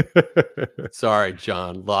kidding. Sorry,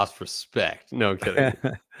 John. Lost respect. No kidding.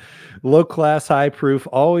 Low class, high proof,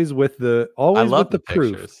 always with the I love the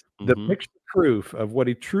proof. pictures. The Mhm. picture proof of what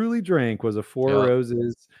he truly drank was a Four Yep.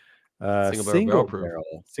 Roses Single barrel proof.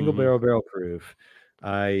 single Mhm. barrel proof.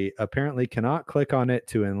 I apparently cannot click on it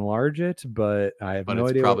to enlarge it, but I have But no it's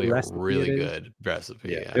idea what probably a recipe it really is. good recipe,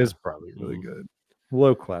 Yeah, yeah. it's probably really Mhm. good.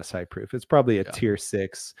 Low class, high proof. It's probably a Yeah. tier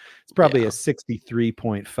 6. It's probably a Yeah.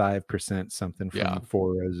 63.5% something Yeah. from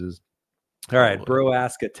Four Roses. All right, Totally. Bro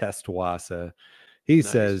Ask a Testwasa. He Nice.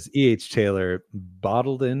 says E.H. Taylor,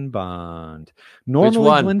 bottled in bond. Which Normally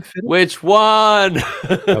one? Glenfiddich. Which one?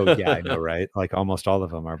 Oh yeah, I know, right? Like almost all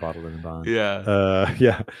of them are bottled in bond. Yeah.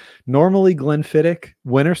 Yeah. Normally Glenfiddich,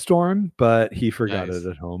 Winter Storm, but he forgot it Nice.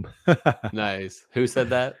 at home. Nice. Who said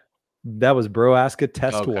that? That was Bro Ask a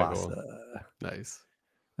Okay, cool. Testwasa. Nice.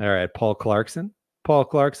 All right, Paul Clarkson. Paul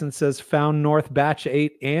Clarkson says Found North Batch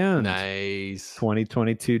 8 and Nice.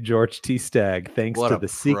 2022 George T. Stagg, thanks What to a the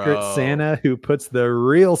secret pro. Santa who puts the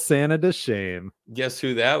real Santa to shame. Guess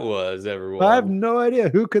who that was, I have everyone? no idea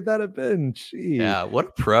who could that have been. Gee, Yeah, what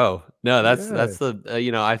a pro. No, yeah, that's the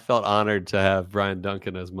I felt honored to have Brian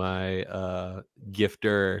Duncan as my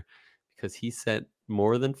gifter because he sent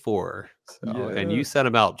more than 4. So, and yeah. you sent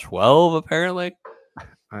about 12 apparently.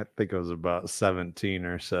 I think it was about 17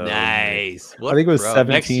 or so. Maybe. Nice. I What a think it was pro.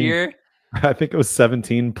 Next 17. year? I think it was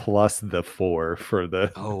 17 plus the 4 for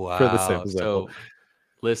the Oh for the wow. sample. So,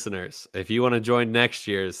 listeners, if you want to join next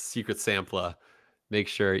year's Secret Sampler, make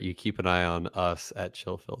sure you keep an eye on us at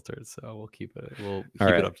Chill Filtered. So we'll keep All it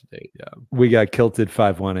right. up to date. Yeah. We got Kilted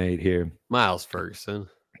 518 here. Miles Ferguson.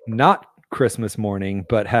 Not Christmas morning,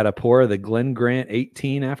 but had a pour of the Glen Grant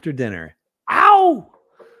 18 after dinner. Ow!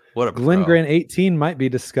 What a Glen pro. Grant 18 might be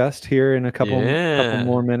discussed here in a couple Yeah.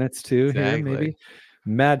 more minutes too. Here, Exactly. maybe.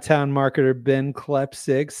 Madtown marketer Ben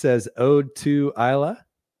Klepsig says Ode to Isla.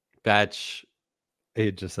 Batch.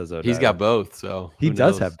 It just says Ode to He's Isla. got both, so He who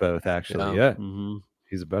does knows? have both, actually. Yeah. Yeah. Mm-hmm.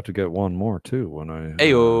 He's about to get one more too when I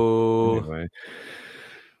Ayo. anyway.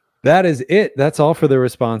 That is it. That's all for the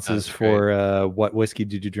responses That's great. for what whiskey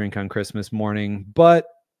did you drink on Christmas morning? But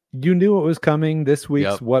you knew it was coming. This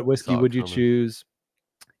week's Yep. What Whiskey Saw it Would You coming. Choose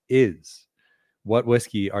is what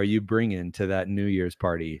whiskey are you bringing to that New Year's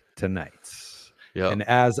party tonight? Yep. And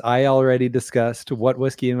as I already discussed, what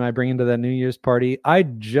whiskey am I bringing to that New Year's party? I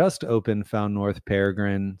just opened Found North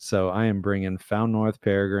Peregrine, so I am bringing Found North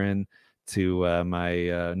Peregrine to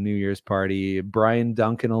my New Year's party. Brian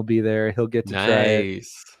Duncan will be there. He'll get to try it.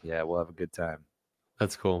 Nice. Yeah, we'll have a good time.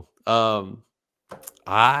 That's cool.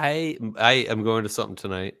 I am going to something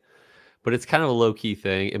tonight, but it's kind of a low key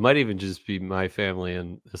thing. It might even just be my family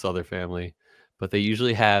and this other family, but they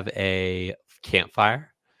usually have a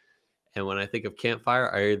campfire. And when I think of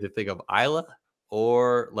campfire, I either think of Isla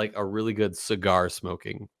or like a really good cigar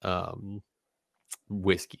smoking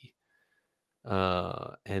whiskey.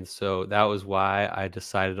 And so that was why I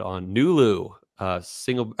decided on Nulu, not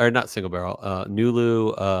single barrel,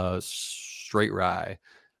 Nulu straight rye.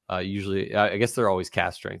 Usually, I guess they're always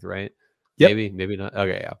cast strength, right? Yep. Maybe not.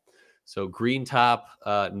 Okay, yeah. So green top,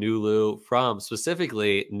 Nulu from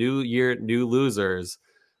specifically New Year, New Losers,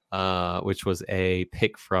 which was a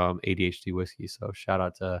pick from ADHD whiskey. So shout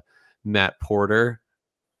out to Matt Porter.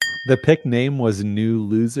 The pick name was New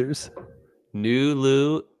Losers.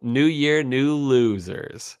 New Year, New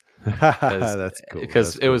Losers. That's cool.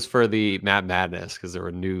 Because it was for the Mad Madness, because there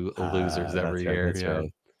were new losers every That's right. year. That's Yeah.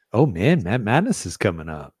 right. Oh man, Matt Madness is coming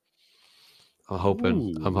up. I'm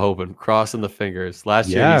Ooh. hoping, crossing the fingers. Last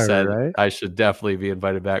year Yeah, you said right. I should definitely be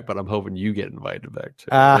invited back, but I'm hoping you get invited back too.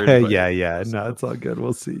 Or invited, Yeah. so, No, it's all good.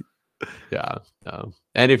 We'll see. yeah.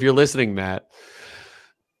 And if you're listening, Matt,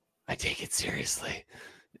 I take it seriously.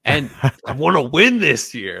 And I want to win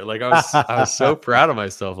this year. Like I was so proud of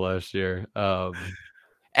myself last year.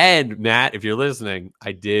 And Matt, if you're listening,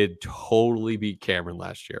 I did totally beat Cameron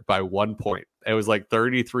last year by 1 point. It was like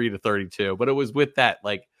 33-32, but it was with that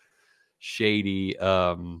like shady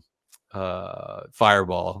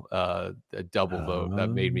fireball, a double vote that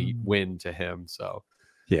made me win to him. So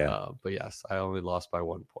yeah. But yes, I only lost by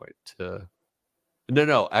 1 point to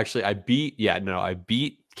no, actually I beat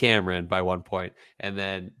Cameron by 1 point, and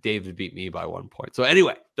then David beat me by 1 point. So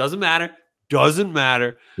anyway, doesn't matter.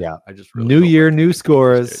 Yeah. I just really New hope year, new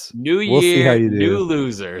scores. New We'll see how year, you new do.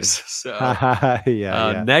 losers. So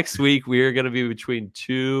yeah. next week we are going to be between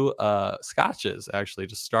two scotches. Actually,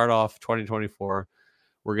 to start off 2024,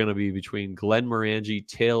 we're going to be between Glenmorangie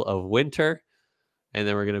Tale of Winter, and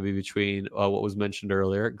then we're going to be between what was mentioned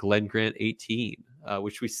earlier, Glen Grant 18,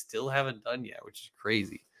 which we still haven't done yet, which is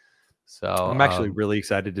crazy. So I'm actually really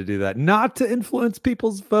excited to do that. Not to influence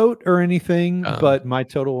people's vote or anything, but my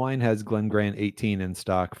Total Wine has Glen Grant 18 in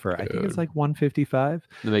stock for I think it's like 155.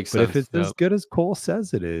 That makes but sense. if it's as good as Cole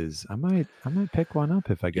says it is, I might pick one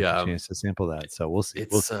up if I get the chance to sample that. So we'll see.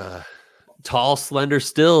 It's tall, slender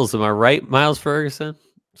stills. Am I right, Miles Ferguson?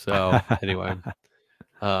 So anyway,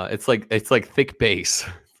 it's like thick base.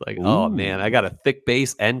 It's like, oh man, I got a thick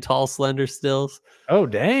base and tall, slender stills. Oh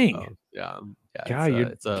dang! So, yeah. God,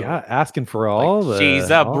 It's asking for like, all the. She's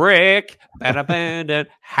a brick, an abandoned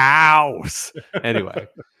house. Anyway,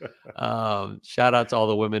 shout out to all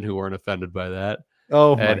the women who weren't offended by that.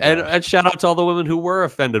 Oh and shout out to all the women who were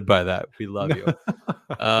offended by that. We love you.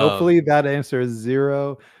 Hopefully that answer is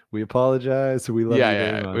 0. We apologize. We love you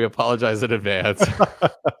very much. We apologize in advance.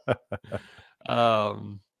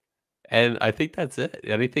 And I think that's it.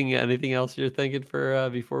 Anything else you're thinking for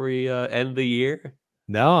before we end the year?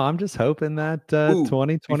 No, I'm just hoping that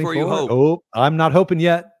 2024. Before you hope. Oh, I'm not hoping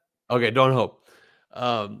yet. Okay, don't hope.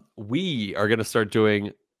 We are going to start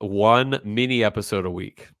doing one mini episode a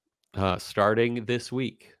week, starting this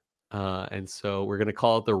week. And so we're going to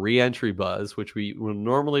call it the re-entry buzz, which we will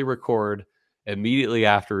normally record immediately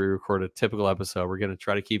after we record a typical episode. We're going to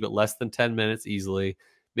try to keep it less than 10 minutes easily,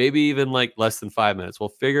 maybe even like less than 5 minutes. We'll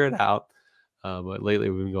figure it out. But lately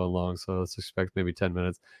we've been going long, so let's expect maybe 10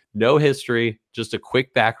 minutes. No history, just a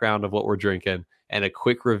quick background of what we're drinking and a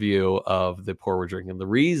quick review of the pour we're drinking. The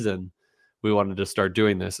reason we wanted to start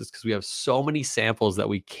doing this is because we have so many samples that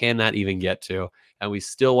we cannot even get to, and we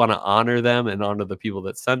still want to honor them and honor the people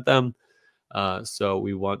that sent them. So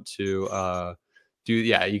we want to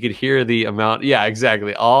you could hear the amount. Yeah,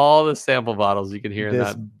 exactly. All the sample bottles you can hear in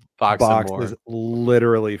that box is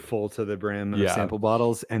literally full to the brim of sample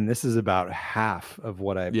bottles, and this is about half of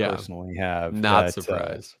what I personally have. Not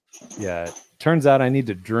surprised. Turns out I need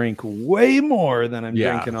to drink way more than I'm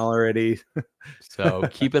drinking already. So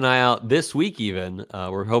keep an eye out this week. Even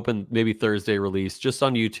we're hoping maybe Thursday release just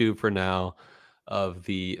on YouTube for now.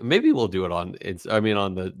 Maybe we'll do it on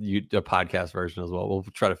on the podcast version as well. We'll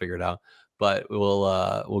try to figure it out, but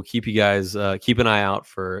we'll keep you guys keep an eye out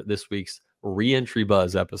for this week's re-entry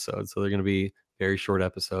buzz episodes. So they're going to be very short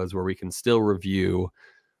episodes where we can still review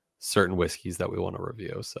certain whiskeys that we want to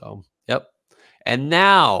review. So yep. And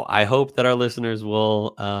now I hope that our listeners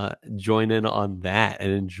will join in on that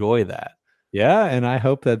and enjoy that. Yeah, and I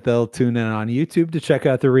hope that they'll tune in on YouTube to check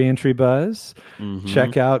out the re-entry buzz.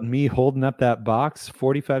 Check out me holding up that box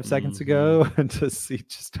 45 seconds ago to see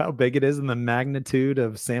just how big it is and the magnitude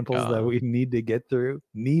of samples that we need to get through.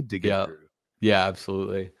 Yeah,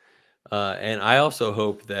 absolutely. And I also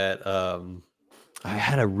hope that I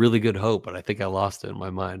had a really good hope, but I think I lost it in my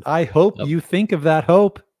mind. I hope you think of that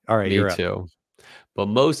hope. All right, me too. But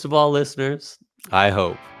most of all, listeners, I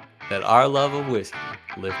hope that our love of whiskey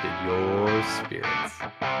lifted your spirits.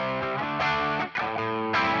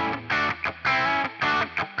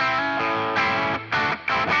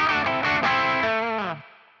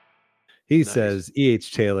 He Nice. says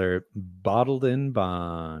E.H. Taylor, Bottled in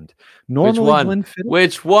Bond. Normally Normally Glenfiddich.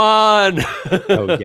 Which one? Oh, yeah.